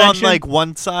honorable crust mention. on like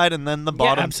one side and then the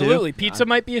bottom yeah, absolutely. too. Pizza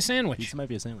might be a sandwich. Pizza might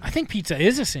be a sandwich. I think pizza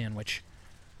is a sandwich.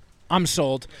 I'm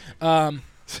sold.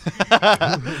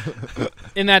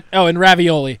 In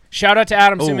ravioli. Shout out to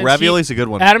Adam Oh, Simmons. ravioli's a good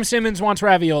one. Adam Simmons wants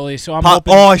ravioli, so I'm Pop.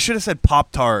 hoping. Oh, I should have said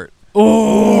Pop Tart.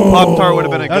 Oh, Pop Tart would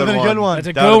have been a That'd good been a good one. that's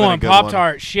a That would've good been a one. good Pop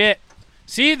Tart. Shit.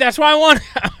 See, that's why I want.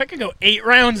 I could go 8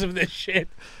 rounds of this shit.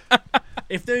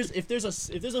 If there's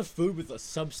a food with a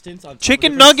substance on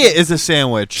Chicken nugget is a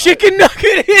sandwich. Chicken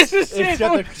nugget is a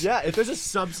sandwich. if there's a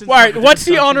substance. All right, what's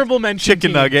the honorable mention? Chicken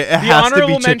team? nugget. It The has to be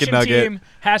honorable chicken mention nugget. team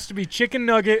has to be chicken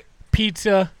nugget,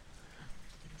 pizza.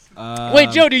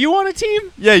 Wait, Joe, do you want a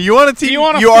team? Yeah, you want a team? Do you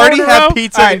want a already four in a have row?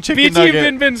 pizza All right, and chicken B-Team nugget.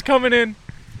 Bin Bin's coming in.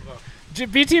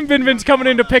 B-Team Bin Bin's coming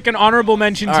in to pick an honorable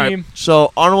mention All right, team.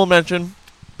 so honorable mention,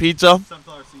 pizza,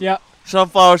 Yeah.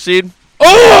 sunflower seed,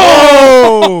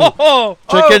 Oh!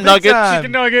 chicken nuggets,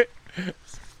 Chicken nugget.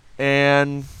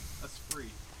 and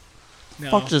No.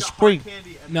 fuck is free.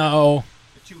 No.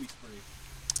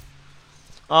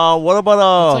 What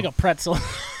about It's like a pretzel.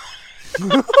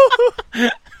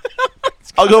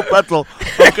 I'll go pretzel.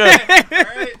 Okay.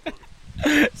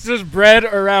 It's just bread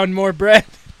around more bread.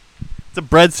 It's a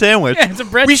bread sandwich. Yeah, it's a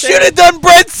bread We sandwich. should have done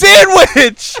bread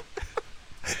sandwich.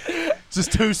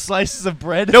 Just 2 slices of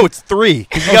bread. No, it's 3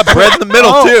 because you got bread in the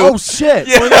middle too. Oh shit!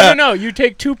 Yeah. Well, no. You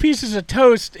take 2 pieces of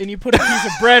toast and you put a piece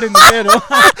of bread in the middle.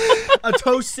 A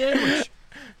toast sandwich.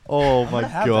 Oh my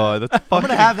have god, that's fucking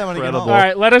gonna have that when I get incredible. home. All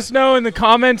right, let us know in the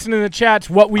comments and in the chats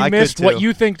what we I could missed, what too.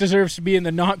 you think deserves to be in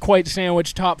the not quite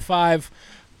sandwich top 5.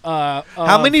 How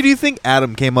many do you think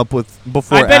Adam came up with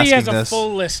before I bet asking he has this? a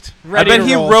full list I ready bet to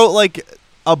he roll. wrote like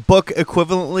a book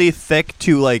equivalently thick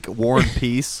to like War and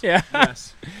Peace. Yeah.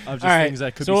 Yes. Of just All right. things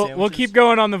that could So be we'll sandwiches. keep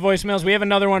going on the voicemails. We have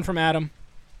another one from Adam.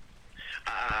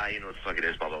 You know what the fuck it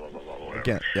is, blah, blah, blah, blah, blah, whatever.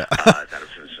 Again, yeah. It's Adam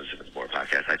Simmons from Simmons More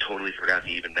Podcast. I totally forgot to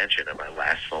even mention in my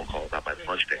last phone call about my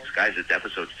plunge picks. Guys, it's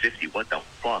episode 50. What the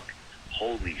fuck?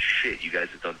 Holy shit, you guys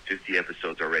have done 50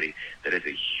 episodes already. That is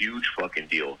a huge fucking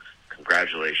deal.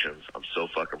 Congratulations. I'm so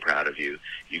fucking proud of you.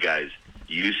 You guys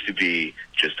used to be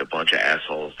just a bunch of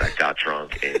assholes that got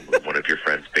drunk in one of your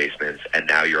friends' basements, and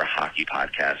now you're a hockey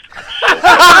podcast. I'm so proud.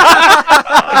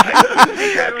 I couldn't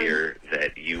be happier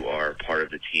that you are part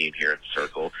of the team here at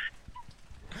Circle.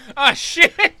 Ah,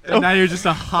 shit. And now you're just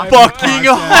a hockey Fucking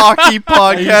podcast. hockey He's a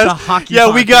podcast. hockey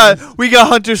Yeah, we got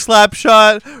Hunter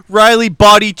Slapshot, Riley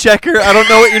Body Checker. I don't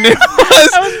know what your name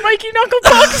was. That was Mikey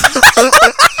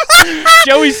Knucklepucks.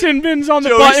 Joey Sinbin's on the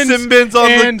Joey buttons. Simbins on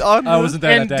and, the on I wasn't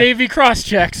there and that day. Davey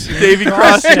Crosschecks. Davey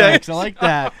Crosscheck. I like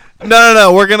that.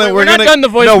 No. We're gonna Wait, we're we're not gonna done the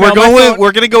no. voicemail. We're My going phone- with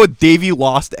we're gonna go with Davey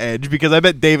Lost Edge because I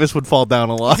bet Davis would fall down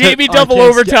a lot. Davey I double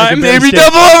can't skate. I overtime. can barely Davey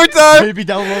skate. double overtime. Maybe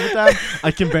double overtime.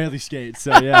 I can barely skate,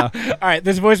 so yeah. All right,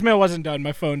 this voicemail wasn't done.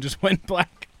 My phone just went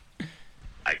black.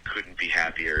 I couldn't be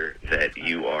happier that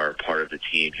you are part of the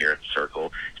team here at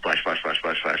Circle. Splash, splash, splash,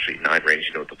 splash, splash. 9 ratings,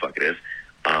 you know what the fuck it is.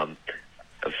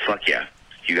 Fuck yeah.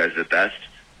 You guys are the best.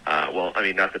 Well, I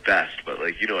mean, not the best, but,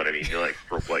 like, you know what I mean. You're, like,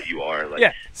 for what you are. Like,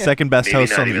 Yeah. Second best maybe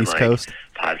host not on the even, East like, Coast.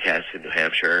 podcasts in New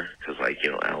Hampshire, because, like,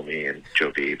 you know, Almy and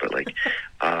Joe B, but, like,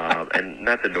 and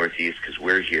not the Northeast, because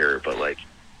we're here, but, like,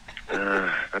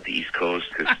 not the East Coast,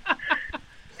 because,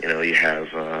 you know, you have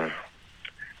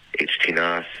HT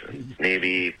Nas, and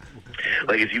maybe,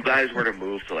 like, if you guys were to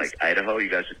move to, like, Idaho, you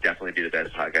guys would definitely be the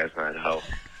best podcast in Idaho.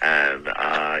 And,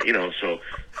 you know, so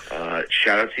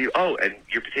shout out to you. Oh, and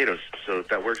your potatoes. So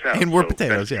that works out. And we're So,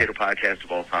 potatoes, best yeah. potato podcast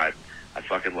of all time. I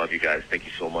fucking love you guys. Thank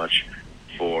you so much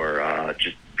for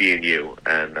just being you.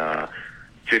 And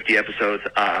 50 episodes.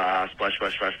 Splash, splash,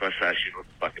 splash, splash, splash. You know what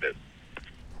the fuck it is.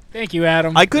 Thank you,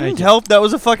 Adam. I couldn't tell if that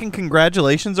was a fucking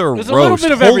congratulations or a There's roast. a little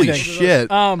bit of Holy everything. shit.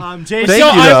 Jason, Thank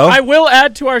so you, though. I will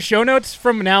add to our show notes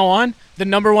from now on the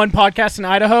 #1 podcast in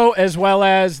Idaho, as well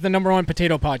as the #1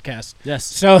 potato podcast. Yes.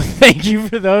 So thank you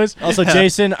for those. Also,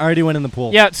 Jason already went in the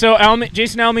pool. Yeah, so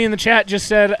Jason Almy in the chat just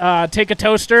said, take a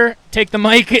toaster, take the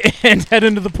mic, and head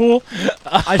into the pool.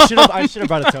 I should have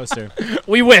brought a toaster.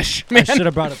 We wish, man. I should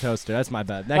have brought a toaster. That's my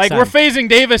bad. Next like, time. we're phasing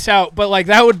Davis out, but, like,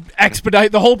 that would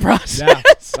expedite the whole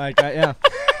process. Yeah.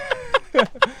 Yeah.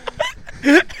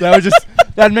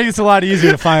 That'd make it a lot easier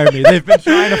to fire me. They've been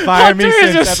trying to fire me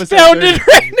Hunter since is episode astounded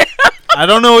 30. right now. I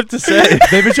don't know what to say.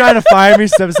 They've been trying to fire me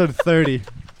since episode 30.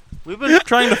 We've been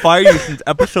trying to fire you since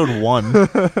episode 1.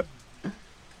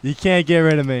 You can't get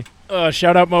rid of me.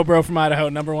 Shout out Mo Bro from Idaho,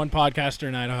 #1 podcaster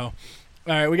in Idaho. All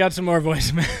right, we got some more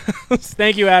voicemails.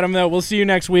 Thank you, Adam, though. We'll see you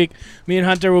next week. Me and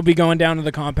Hunter will be going down to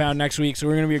the compound next week, so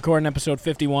we're going to be recording episode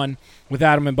 51 with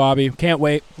Adam and Bobby. Can't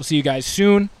wait. We'll see you guys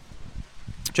soon.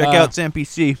 Check out Sam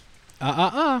PC.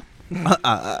 All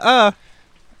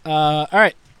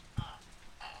right.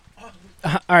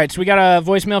 All right, so we got a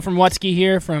voicemail from Wutsky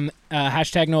here from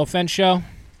 #NoOffenseShow.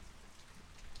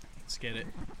 Let's get it.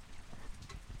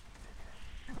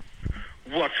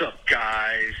 What's up,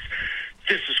 guys?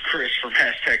 This is Chris from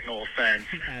 #NoOffense.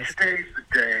 Today's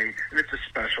the day, and it's a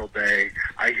special day.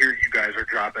 I hear you guys are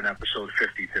dropping episode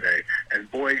 50 today. And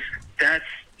boys, that's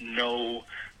no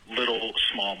little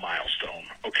small milestone,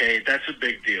 okay? That's a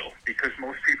big deal because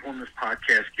most people in this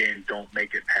podcast game don't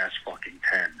make it past fucking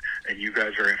 10, and you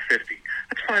guys are at 50.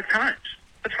 That's 5 times.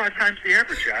 That's 5 times the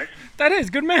average, guys. That is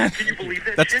good math. Can you believe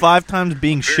that? That's shit? 5 times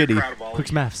being I'm very shitty. proud of all Quick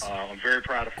of you. maths. I'm very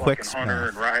proud of Quick fucking Hunter math.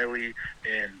 and Riley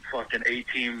and fucking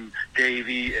A-Team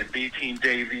Davey and B-Team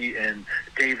Davey and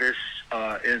Davis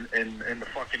in the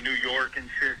fucking New York and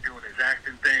shit doing his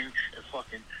acting thing and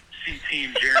fucking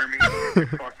C-Team Jeremy and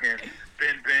fucking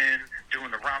Ben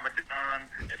doing the Ramadan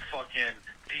and fucking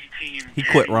D-Team He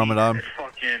quit Jimmy Ramadan. and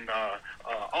fucking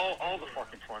all the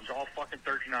fucking ones, all fucking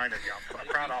 39 of you. I'm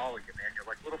proud of all of you, man. You're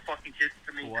like little fucking kids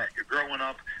to me. What? You're growing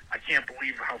up. I can't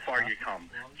believe how far you come.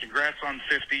 Congrats on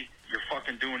 50. You're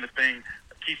fucking doing the thing.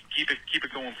 Keep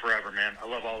it going forever, man. I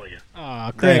love all of you.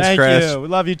 Aw, Chris. Thanks, Thank Chris. you. We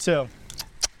love you too.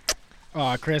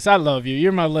 Aw, Chris, I love you.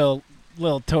 You're my little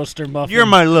toaster muffin. You're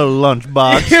my little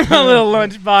lunchbox. You're my little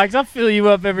lunchbox. I'll fill you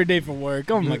up every day for work.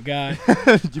 Oh, my God.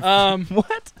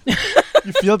 What?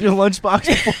 You fill up your lunchbox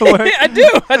before work? I do.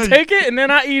 I take it, and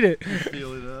then I eat it.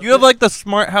 You have like the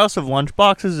smart house of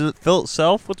lunchboxes. Does it fill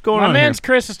itself? What's going My on man's here?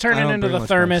 Chris is I turning don't into bring the lunchbox.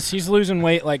 thermos. He's losing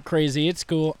weight like crazy. It's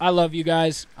cool. I love you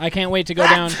guys. I can't wait to go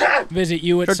down visit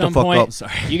you at Shut the some fuck point. up.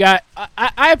 Sorry. You got.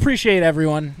 I appreciate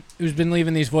everyone who's been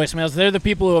leaving these voicemails. They're the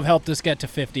people who have helped us get to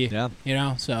 50. Yeah. You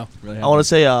know. So. Really I want to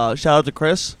say shout out to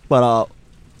Chris, but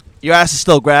your ass is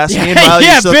still grassy and Yeah, Riley's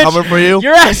yeah, still bitch. coming for you.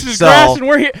 Your ass is So- grass, and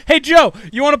we're here. Hey, Joe,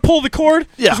 you want to pull the cord?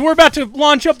 Yeah. Because we're about to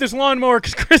launch up this lawnmower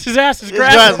because Chris's ass is His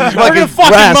grass. grass is We're going to fucking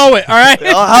fucking grass. mow it, all right?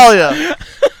 Oh, hell yeah.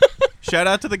 Shout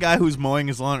out to the guy who's mowing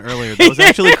his lawn earlier. That was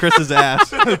actually Chris's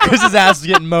ass. Chris's ass is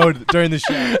getting mowed during the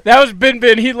show. That was Bin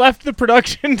Bin. He left the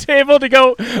production table to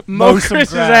go mow some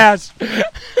Chris's grass.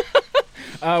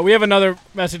 ass. We have another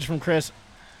message from Chris.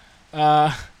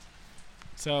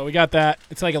 So we got that.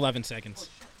 It's like 11 seconds.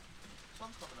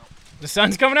 The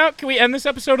sun's coming out? Can we end this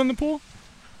episode in the pool?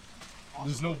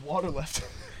 There's no water left.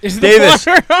 Is the Davis.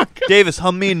 water okay? Davis,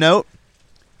 hum me a note.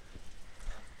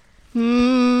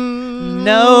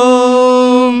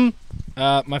 No.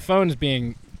 My phone's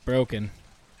being broken.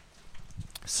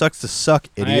 Sucks to suck,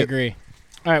 I idiot. agree.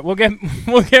 All right, we'll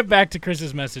get back to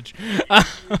Chris's message.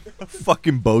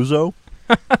 Fucking bozo.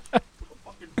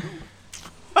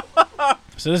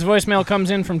 So this voicemail comes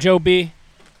in from Joe B.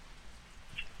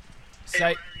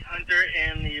 Hey, Hunter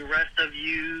and the rest of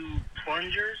you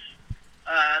plungers.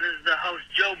 This is the host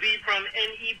Joe B from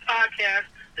NE Podcast,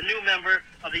 the new member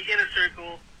of the Inner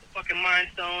Circle, the fucking Mind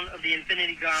Stone of the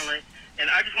Infinity Gauntlet. And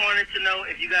I just wanted to know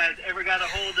if you guys ever got a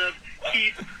hold of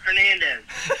Keith Hernandez.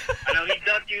 I know he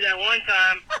ducked you that one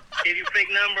time, gave you a fake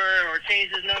number or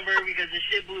changed his number because his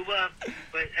shit blew up.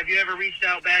 But have you ever reached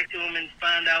out back to him and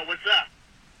found out what's up?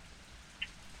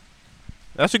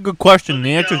 That's a good question.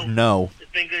 The answer's no.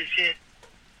 It's been good shit.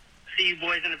 See you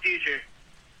boys in the future.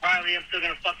 Riley, I'm still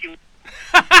gonna fuck you.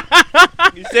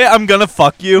 You say I'm gonna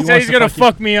fuck you. He said he's gonna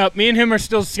fuck me up. Me and him are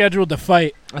still scheduled to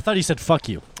fight. I thought he said fuck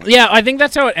you. Yeah, I think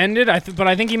that's how it ended. But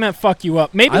I think he meant fuck you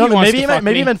up. Maybe I don't he know. wants Maybe to he fuck meant,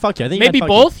 maybe me. he meant fuck you. I think he Maybe meant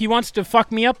fuck both. He wants to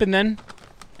fuck me up and then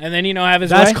have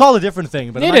his way. That's called a different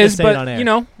thing, but I'm It not gonna is, say but it on air. you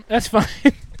know that's fine.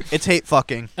 It's hate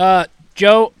fucking.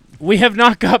 Joe, we have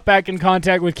not got back in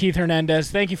contact with Keith Hernandez.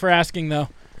 Thank you for asking, though.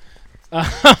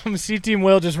 C Team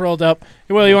Will just rolled up.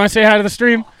 Hey, Will, you want to say hi to the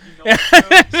stream?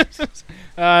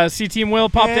 C Team Will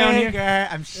pop down here.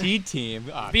 I'm C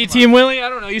Team. B Team Willie, I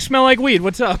don't know. You smell like weed.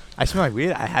 What's up? I smell like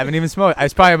weed. I haven't even smoked.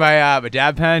 It's probably my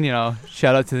dab pen.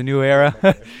 Shout out to the new era.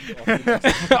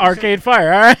 Arcade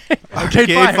Fire. All right.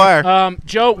 Arcade Fire.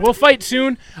 Joe, we'll fight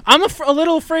soon. I'm a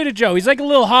little afraid of Joe. He's like a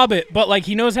little hobbit, but like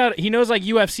he knows like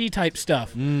UFC type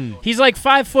stuff. He's like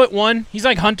 5'1". He's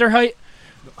like Hunter height.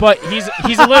 But he's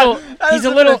a little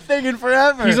thinking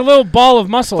forever. He's a little ball of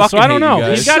muscle. Fucking so I don't hate you know.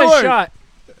 guys. He's got a shot.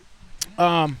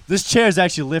 This chair's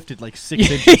actually lifted like 6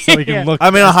 inches so he can look.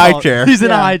 I'm in a high chair. He's in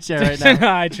a high chair right He's in a now.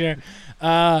 high chair.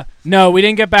 No, we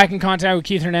didn't get back in contact with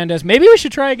Keith Hernandez. Maybe we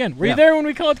should try again. Were you there when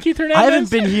we called Keith Hernandez? I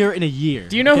haven't been here in a year.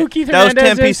 Do you know who Keith That was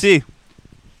Hernandez 10 is? PC.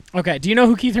 Okay. Do you know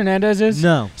who Keith Hernandez is?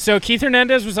 No. So Keith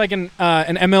Hernandez was like an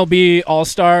MLB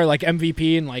All-Star, like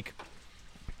MVP in like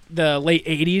the late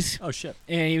 80s. Oh, shit.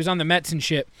 And he was on the Mets and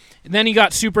shit. And then he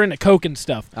got super into coke and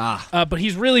stuff. But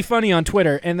he's really funny on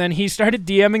Twitter. And then he started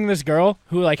DMing this girl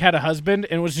who like had a husband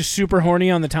and was just super horny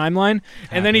on the timeline.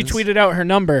 And then he tweeted out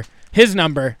his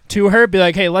number to her, be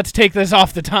like, hey, let's take this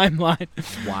off the timeline.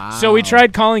 Wow. So we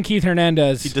tried calling Keith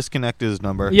Hernandez. He disconnected his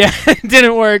number. Yeah, it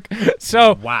didn't work.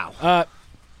 So wow.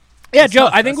 Yeah, Joe,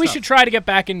 I think we should try to get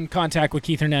back in contact with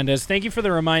Keith Hernandez. Thank you for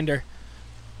the reminder.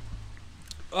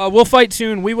 We'll fight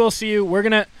soon. We will see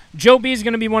you. Joe B is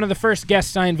gonna be one of the first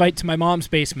guests I invite to my mom's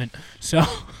basement. So,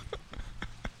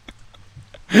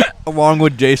 Along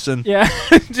with Jason. yeah,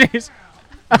 Jason.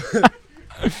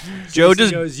 Joe Jason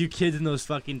just goes, you kids in those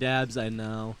fucking dabs, I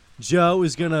know. Joe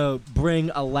is gonna bring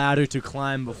a ladder to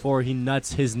climb before he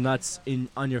nuts his nuts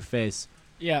on your face.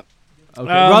 Yeah. Okay,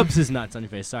 rubs his nuts on your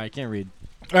face. Sorry, I can't read.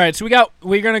 All right, so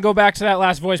we're gonna go back to that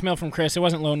last voicemail from Chris. It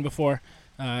wasn't loading before.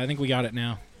 I think we got it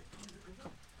now.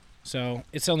 So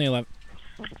it's only 11.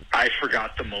 I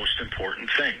forgot the most important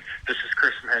thing. This is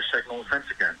Chris from Hashtag No Offense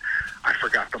again. I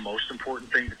forgot the most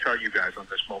important thing to tell you guys on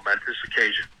this momentous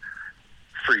occasion.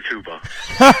 Free Tuba.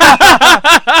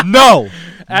 No.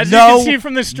 As you can see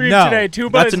from the stream today,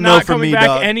 Tuba That's is a no not for coming me, back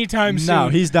dog. anytime soon. No,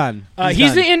 he's done.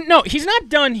 He's not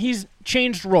done. He's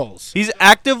changed roles. He's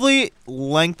actively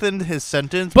lengthened his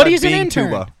sentence But by he's an being intern.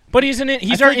 Tuba. But he's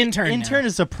our intern. Intern now.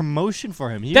 is a promotion for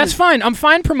him. That's fine. I'm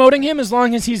fine promoting him as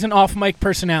long as he's an off-mic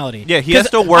personality. Yeah, he has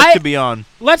to work to be on.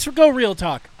 Let's go real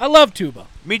talk. I love Tuba.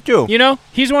 Me too. You know,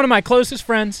 he's one of my closest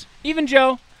friends. Even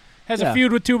Joe has a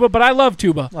feud with Tuba, but I love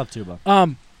Tuba. Love Tuba.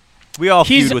 We all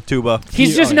feud with Tuba.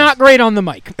 He's just not great on the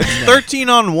mic. 13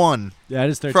 on 1. Yeah,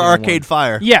 it is 13 for Arcade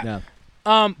Fire. Yeah.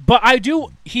 But I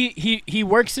do. He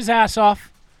works his ass off.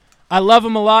 I love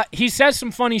him a lot. He says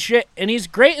some funny shit, and he's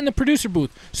great in the producer booth.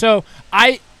 So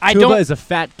I Tuba don't. is a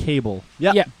fat cable.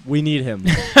 Yep. Yeah, we need him.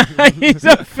 He's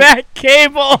a fat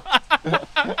cable.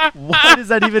 What does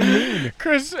that even mean?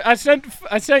 Chris, I sent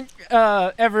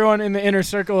everyone in the inner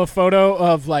circle a photo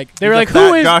of like they were like, He's a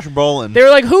who fat is Josh Brolin? They were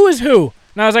like, who is who?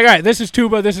 And I was like, all right, this is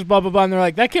Tuba, this is blah blah blah. And they're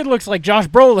like, that kid looks like Josh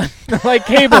Brolin, like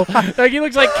Cable. Like he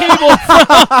looks like Cable.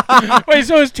 Wait,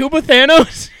 so is Tuba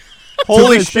Thanos? Holy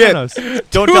Tuba is shit! Thanos.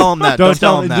 Don't tell him that. Don't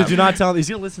tell him that. Did you not tell him? He's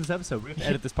gonna listen to this episode. We're gonna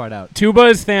edit this part out. Tuba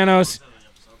is Thanos.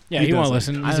 Yeah, he won't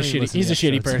doesn't. listen. I He's a don't even shitty. He's a listen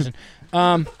to shitty episodes.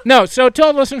 person. No, so to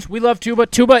all the listeners, we love Tuba.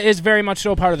 Tuba is very much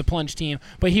so part of the Plunge team,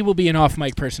 but he will be an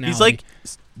off-mic personality. He's like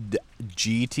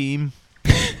G team.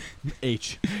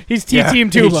 H. He's T-Team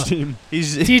Tuba. H-team.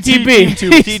 He's TTB.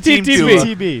 He's T-Team Tuba.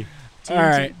 TB. All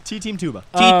right. T-Team Tuba.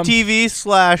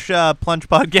 TTV/Plunge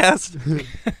Podcast.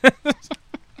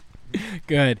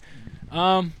 Good.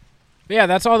 But yeah,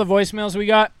 that's all the voicemails we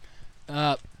got.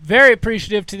 Very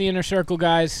appreciative to the Inner Circle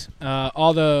guys,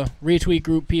 all the retweet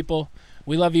group people.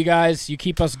 We love you guys. You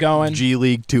keep us going. G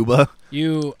League Tuba.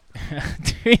 You.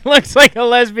 He looks like a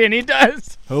lesbian. He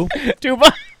does. Who?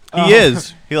 Tuba. He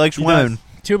is. He likes women.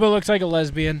 Tuba looks like a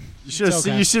lesbian.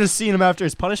 You should have seen him after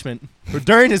his punishment or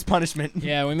during his punishment.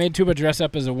 Yeah, we made Tuba dress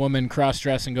up as a woman,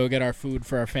 cross-dress, and go get our food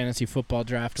for our fantasy football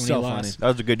draft when he lost. That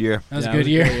was a good year. That was a good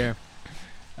year.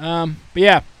 But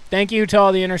yeah, thank you to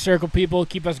all the Inner Circle people.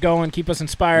 Keep us going. Keep us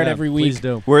inspired every week. Please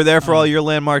do. We're there for all your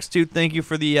landmarks too. Thank you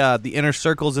for the inner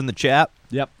circles in the chat.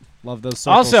 Yep. Love those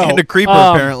circles. Also, and a creeper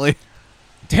apparently.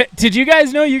 Did you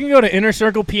guys know you can go to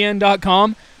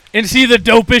innercirclepn.com and see the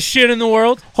dopest shit in the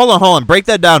world? Hold on. Break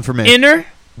that down for me. Inner,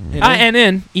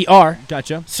 INNER.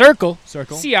 Gotcha. Circle.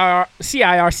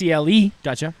 CIRCLE.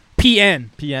 Gotcha.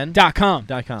 PN.com.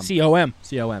 COM.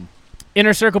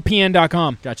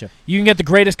 InnerCirclePN.com. Gotcha. You can get the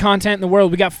greatest content in the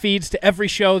world. We got feeds to every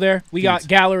show there. We got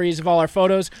galleries of all our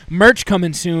photos. Merch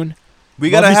coming soon. We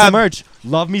gotta have some merch.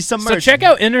 Love me some merch. So check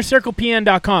out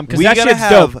InnerCirclePN.com because We that gotta shit's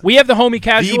have dope. We have the Homie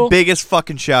Casual. the biggest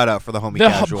fucking shout out for the homie The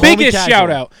casual. biggest Homie shout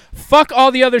Casual. out. Fuck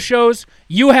all the other shows.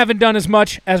 You haven't done as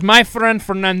much as my friend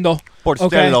Fernando.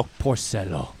 Porcello.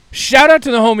 Porcello. Shout out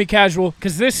to the homie Casual,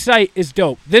 because this site is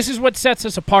dope. This is what sets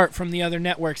us apart from the other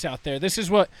networks out there. This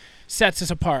is what sets us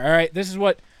apart, all right? This is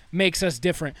what makes us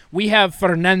different. We have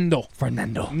Fernando.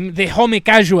 The homie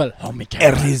Casual.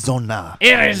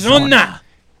 Arizona.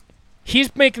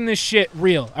 He's making this shit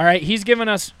real, all right? He's giving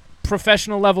us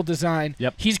professional level design.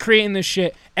 Yep. He's creating this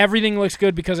shit. Everything looks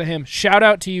good because of him. Shout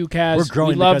out to you, Kaz. We're growing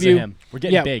we love because you. of him. We're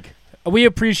getting big. We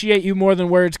appreciate you more than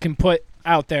words can put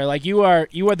out there. Like, you are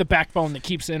the backbone that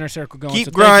keeps the inner circle going. Keep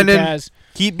so grinding. Thank you, Kaz.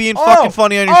 Keep being fucking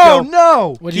funny on your Oh show.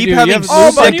 no! What'd Keep you do? having You have Oh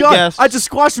a my sick god! guests. I just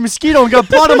squashed a mosquito and got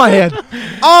blood on my hand.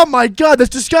 Oh my god, that's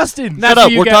disgusting. That's Shut what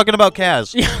up. you We're get. talking about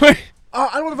Kaz. I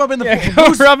don't want to rub in the Yeah,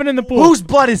 pool. go rub it in the pool. Whose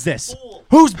blood is this?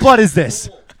 Whose blood is this?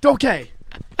 Okay.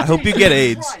 I hope you get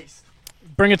AIDS.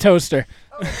 Bring a toaster.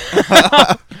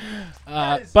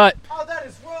 That is But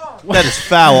wrong. That is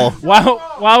foul.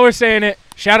 while we're saying it,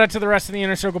 shout out to the rest of the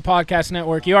Inner Circle Podcast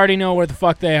Network. You already know where the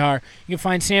fuck they are. You can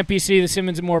find Sam PC, the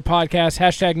Simmons and More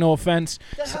Podcast. # no offense.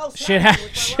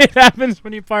 Shit happens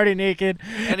when you party naked.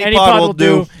 Any pod will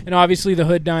do. And obviously the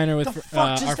Hood Diner with The fuck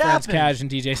our just friends happened? Cash and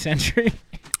DJ Century.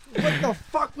 What the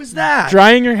fuck was that?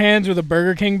 Drying your hands with a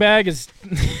Burger King bag is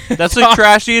That's the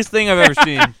trashiest thing I've ever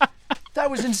seen. That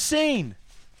was insane.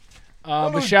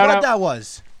 but Whose shout blood out that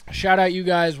was. shout out you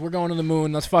guys. We're going to the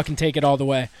moon. Let's fucking take it all the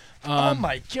way. Oh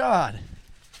my god.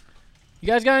 You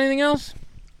guys got anything else?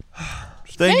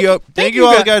 Thank you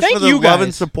all guys thank for the you love and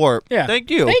guys. support. Yeah. Thank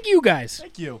you. Thank you guys.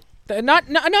 Thank you. Not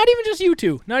even just you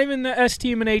two. Not even the S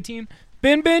team and A team.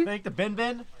 Bin. Thank the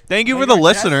bin. Thank you for Thank the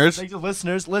our guests. listeners. Thank the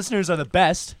listeners. Listeners are the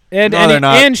best. And No, they're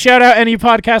not. and shout out any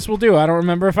podcast will do. I don't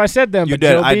remember if I said them. You but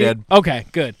did. Joe I B- did. Okay,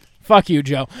 good. Fuck you,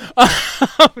 Joe.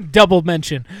 Double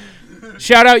mention.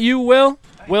 Shout out you, Will.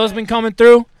 Will's been coming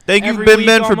through. Thank you, every Bin week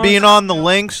Ben, for almost. being on the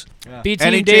links. B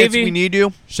Any Team chance Davey. we need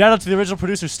you. Shout out to the original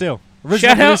producer, Stu.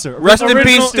 Shout out- Rest in Original-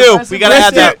 peace, Stu. Rest We in gotta peace,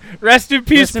 add that. Rest in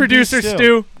peace, Rest in producer peace,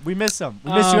 Stu. We miss him.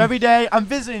 We miss you every day. I'm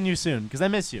visiting you soon because I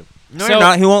miss you. No, So- you're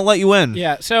not. He won't let you in.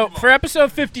 Yeah. So for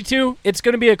episode 52, it's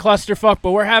gonna be a clusterfuck,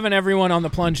 but we're having everyone on the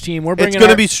plunge team. We're bringing It's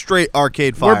gonna our- be straight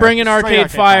Arcade Fire. We're bringing Straight Arcade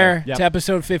Arcade Fire Fire. Yep. to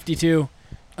episode 52.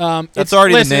 That's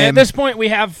already the listen, name. At this point, we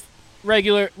have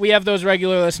those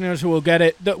regular listeners who will get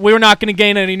it. We're not going to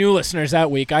gain any new listeners that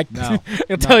week. I'll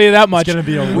tell you that much. It's gonna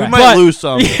be a We wreck. might lose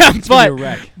some. Yeah, It's gonna be a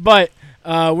wreck. but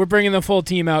we're bringing the full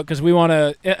team out because we want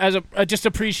to, as a just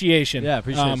appreciation. Yeah,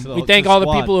 appreciation to the we whole- thank to the all the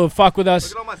squad. people who have fucked with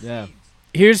us. Yeah.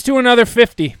 Here's to another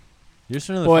 50. Here's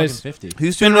to another Boys. fucking 50.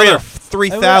 Who's been doing another real.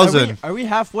 3,000? Are we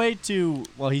halfway to?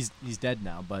 Well, he's dead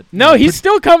now, but No, he's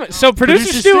still coming. So producer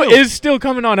Producer Stu Stu. is still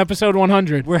coming on episode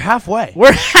 100. we're halfway.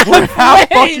 We're We're half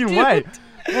fucking dude. way.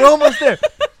 We're almost there.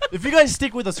 If you guys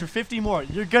stick with us for 50 more,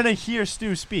 you're gonna hear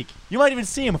Stu speak. You might even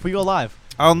see him if we go live.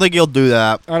 I don't think you'll do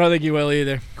that. I don't think you will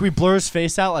either. Can we blur his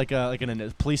face out like in a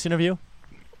police interview?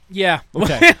 Yeah.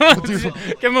 Okay.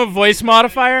 Give him a voice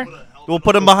modifier. We'll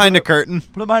put him behind a curtain.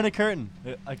 Put him behind a curtain.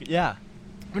 Yeah.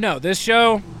 No, this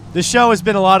show. This show has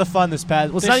been a lot of fun this past.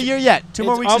 Well, it's This not a sh- year yet. 2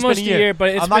 more it's weeks. It's almost been a a year. year, but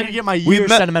it's I'm not been- gonna get my We've year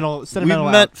met- sentimental We've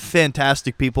out. met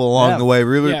fantastic people along Yeah. the way.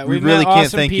 We Yeah, we we've really met can't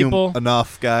awesome thank people. you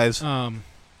enough, guys.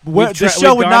 We've This tra- show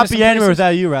we've would gone not to be some anywhere places. without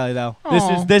you, Riley. Though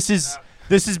Aw. this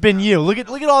has been you. Look at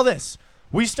all this.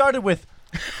 We started with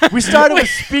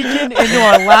speaking into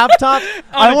our laptop.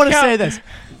 I want to say this.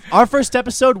 Our first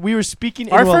episode, we were speaking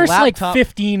into Our a first laptop. like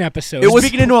 15 episodes. It was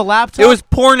speaking into a laptop. It was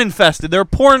porn infested. There were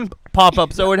porn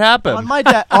pop-ups that would happen. on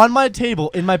my table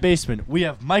in my basement. We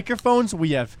have microphones.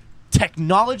 We have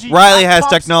technology. Riley has laptops,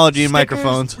 technology and stickers.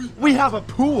 microphones. We have a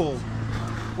pool.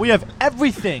 We have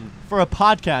everything for a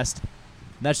podcast.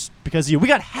 And that's because of you. We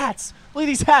got hats. Look at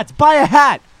these hats. Buy a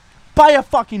hat. Buy a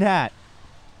fucking hat.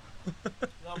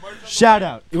 Shout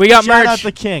out. We got Shout merch. out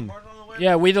the king.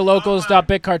 Yeah, we the locals.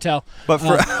 Bit cartel. But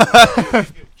for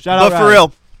Shout out but for Riley.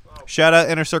 real, shout out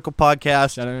Inner Circle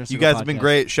Podcast. Shout out Inner You Circle guys have been Podcast.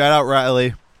 great. Shout out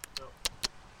Riley.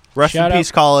 Rest Shout in out-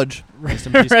 peace, college. Rest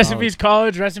in peace, Rest in Colin. peace,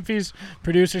 college. Rest in peace,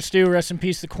 producer Stu. Rest in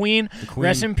peace, the Queen. Queen.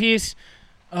 Rest in peace.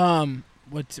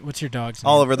 What's your dog's name?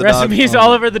 Oliver the Rest dog. in peace, Oliver.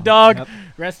 Oliver the dog. Yep.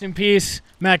 Rest in peace,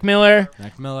 Mac Miller.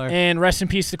 Mac Miller. And rest in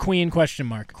peace, the Queen? Question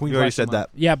mark. Queen You already question said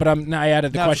mark. that. Yeah, but I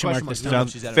added the No, question question mark this mark. time. No.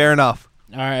 she's out of Fair enough.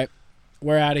 All right,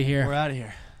 we're out of here. We're out of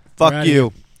here. Fuck outta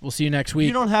you, We'll see you next You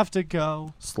week. don't have to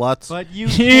go, sluts. but you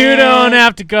You don't can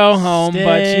have to go home,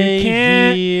 but you stay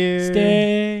can't here.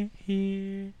 stay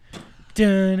here.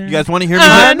 You guys want to hear me?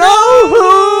 I know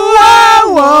who I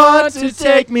want to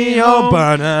take me home.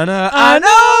 Banana. I know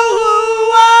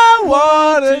who I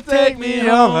want to take me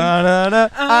home. Banana.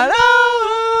 I know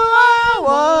who I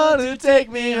want to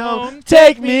take me home.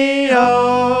 Take me home.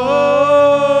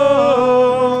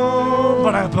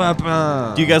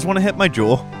 Ba-da-ba-ba. Do you guys want to hit my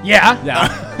jewel? Yeah. Yeah.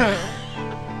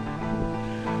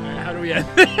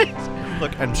 Yeah.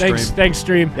 Look, and stream. Thanks,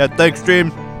 stream. Yeah, thanks,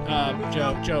 stream.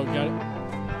 Joe, got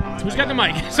it? Who's got the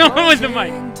mic? Someone with the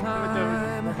mic.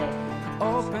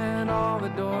 Open all the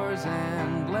doors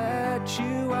and let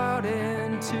you out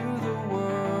into the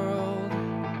world.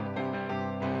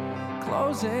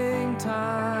 Closing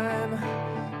time.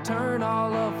 Turn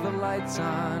all of the lights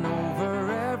on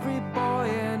over every boy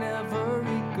and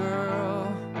every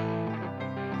girl.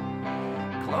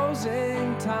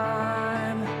 Closing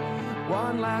time.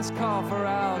 One last call for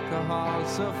alcohol,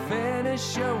 so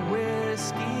finish your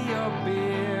whiskey or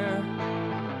beer.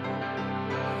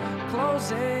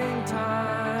 Closing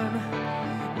time.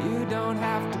 You don't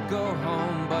have to go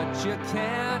home, but you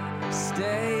can't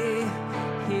stay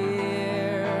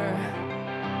here.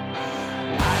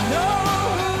 I know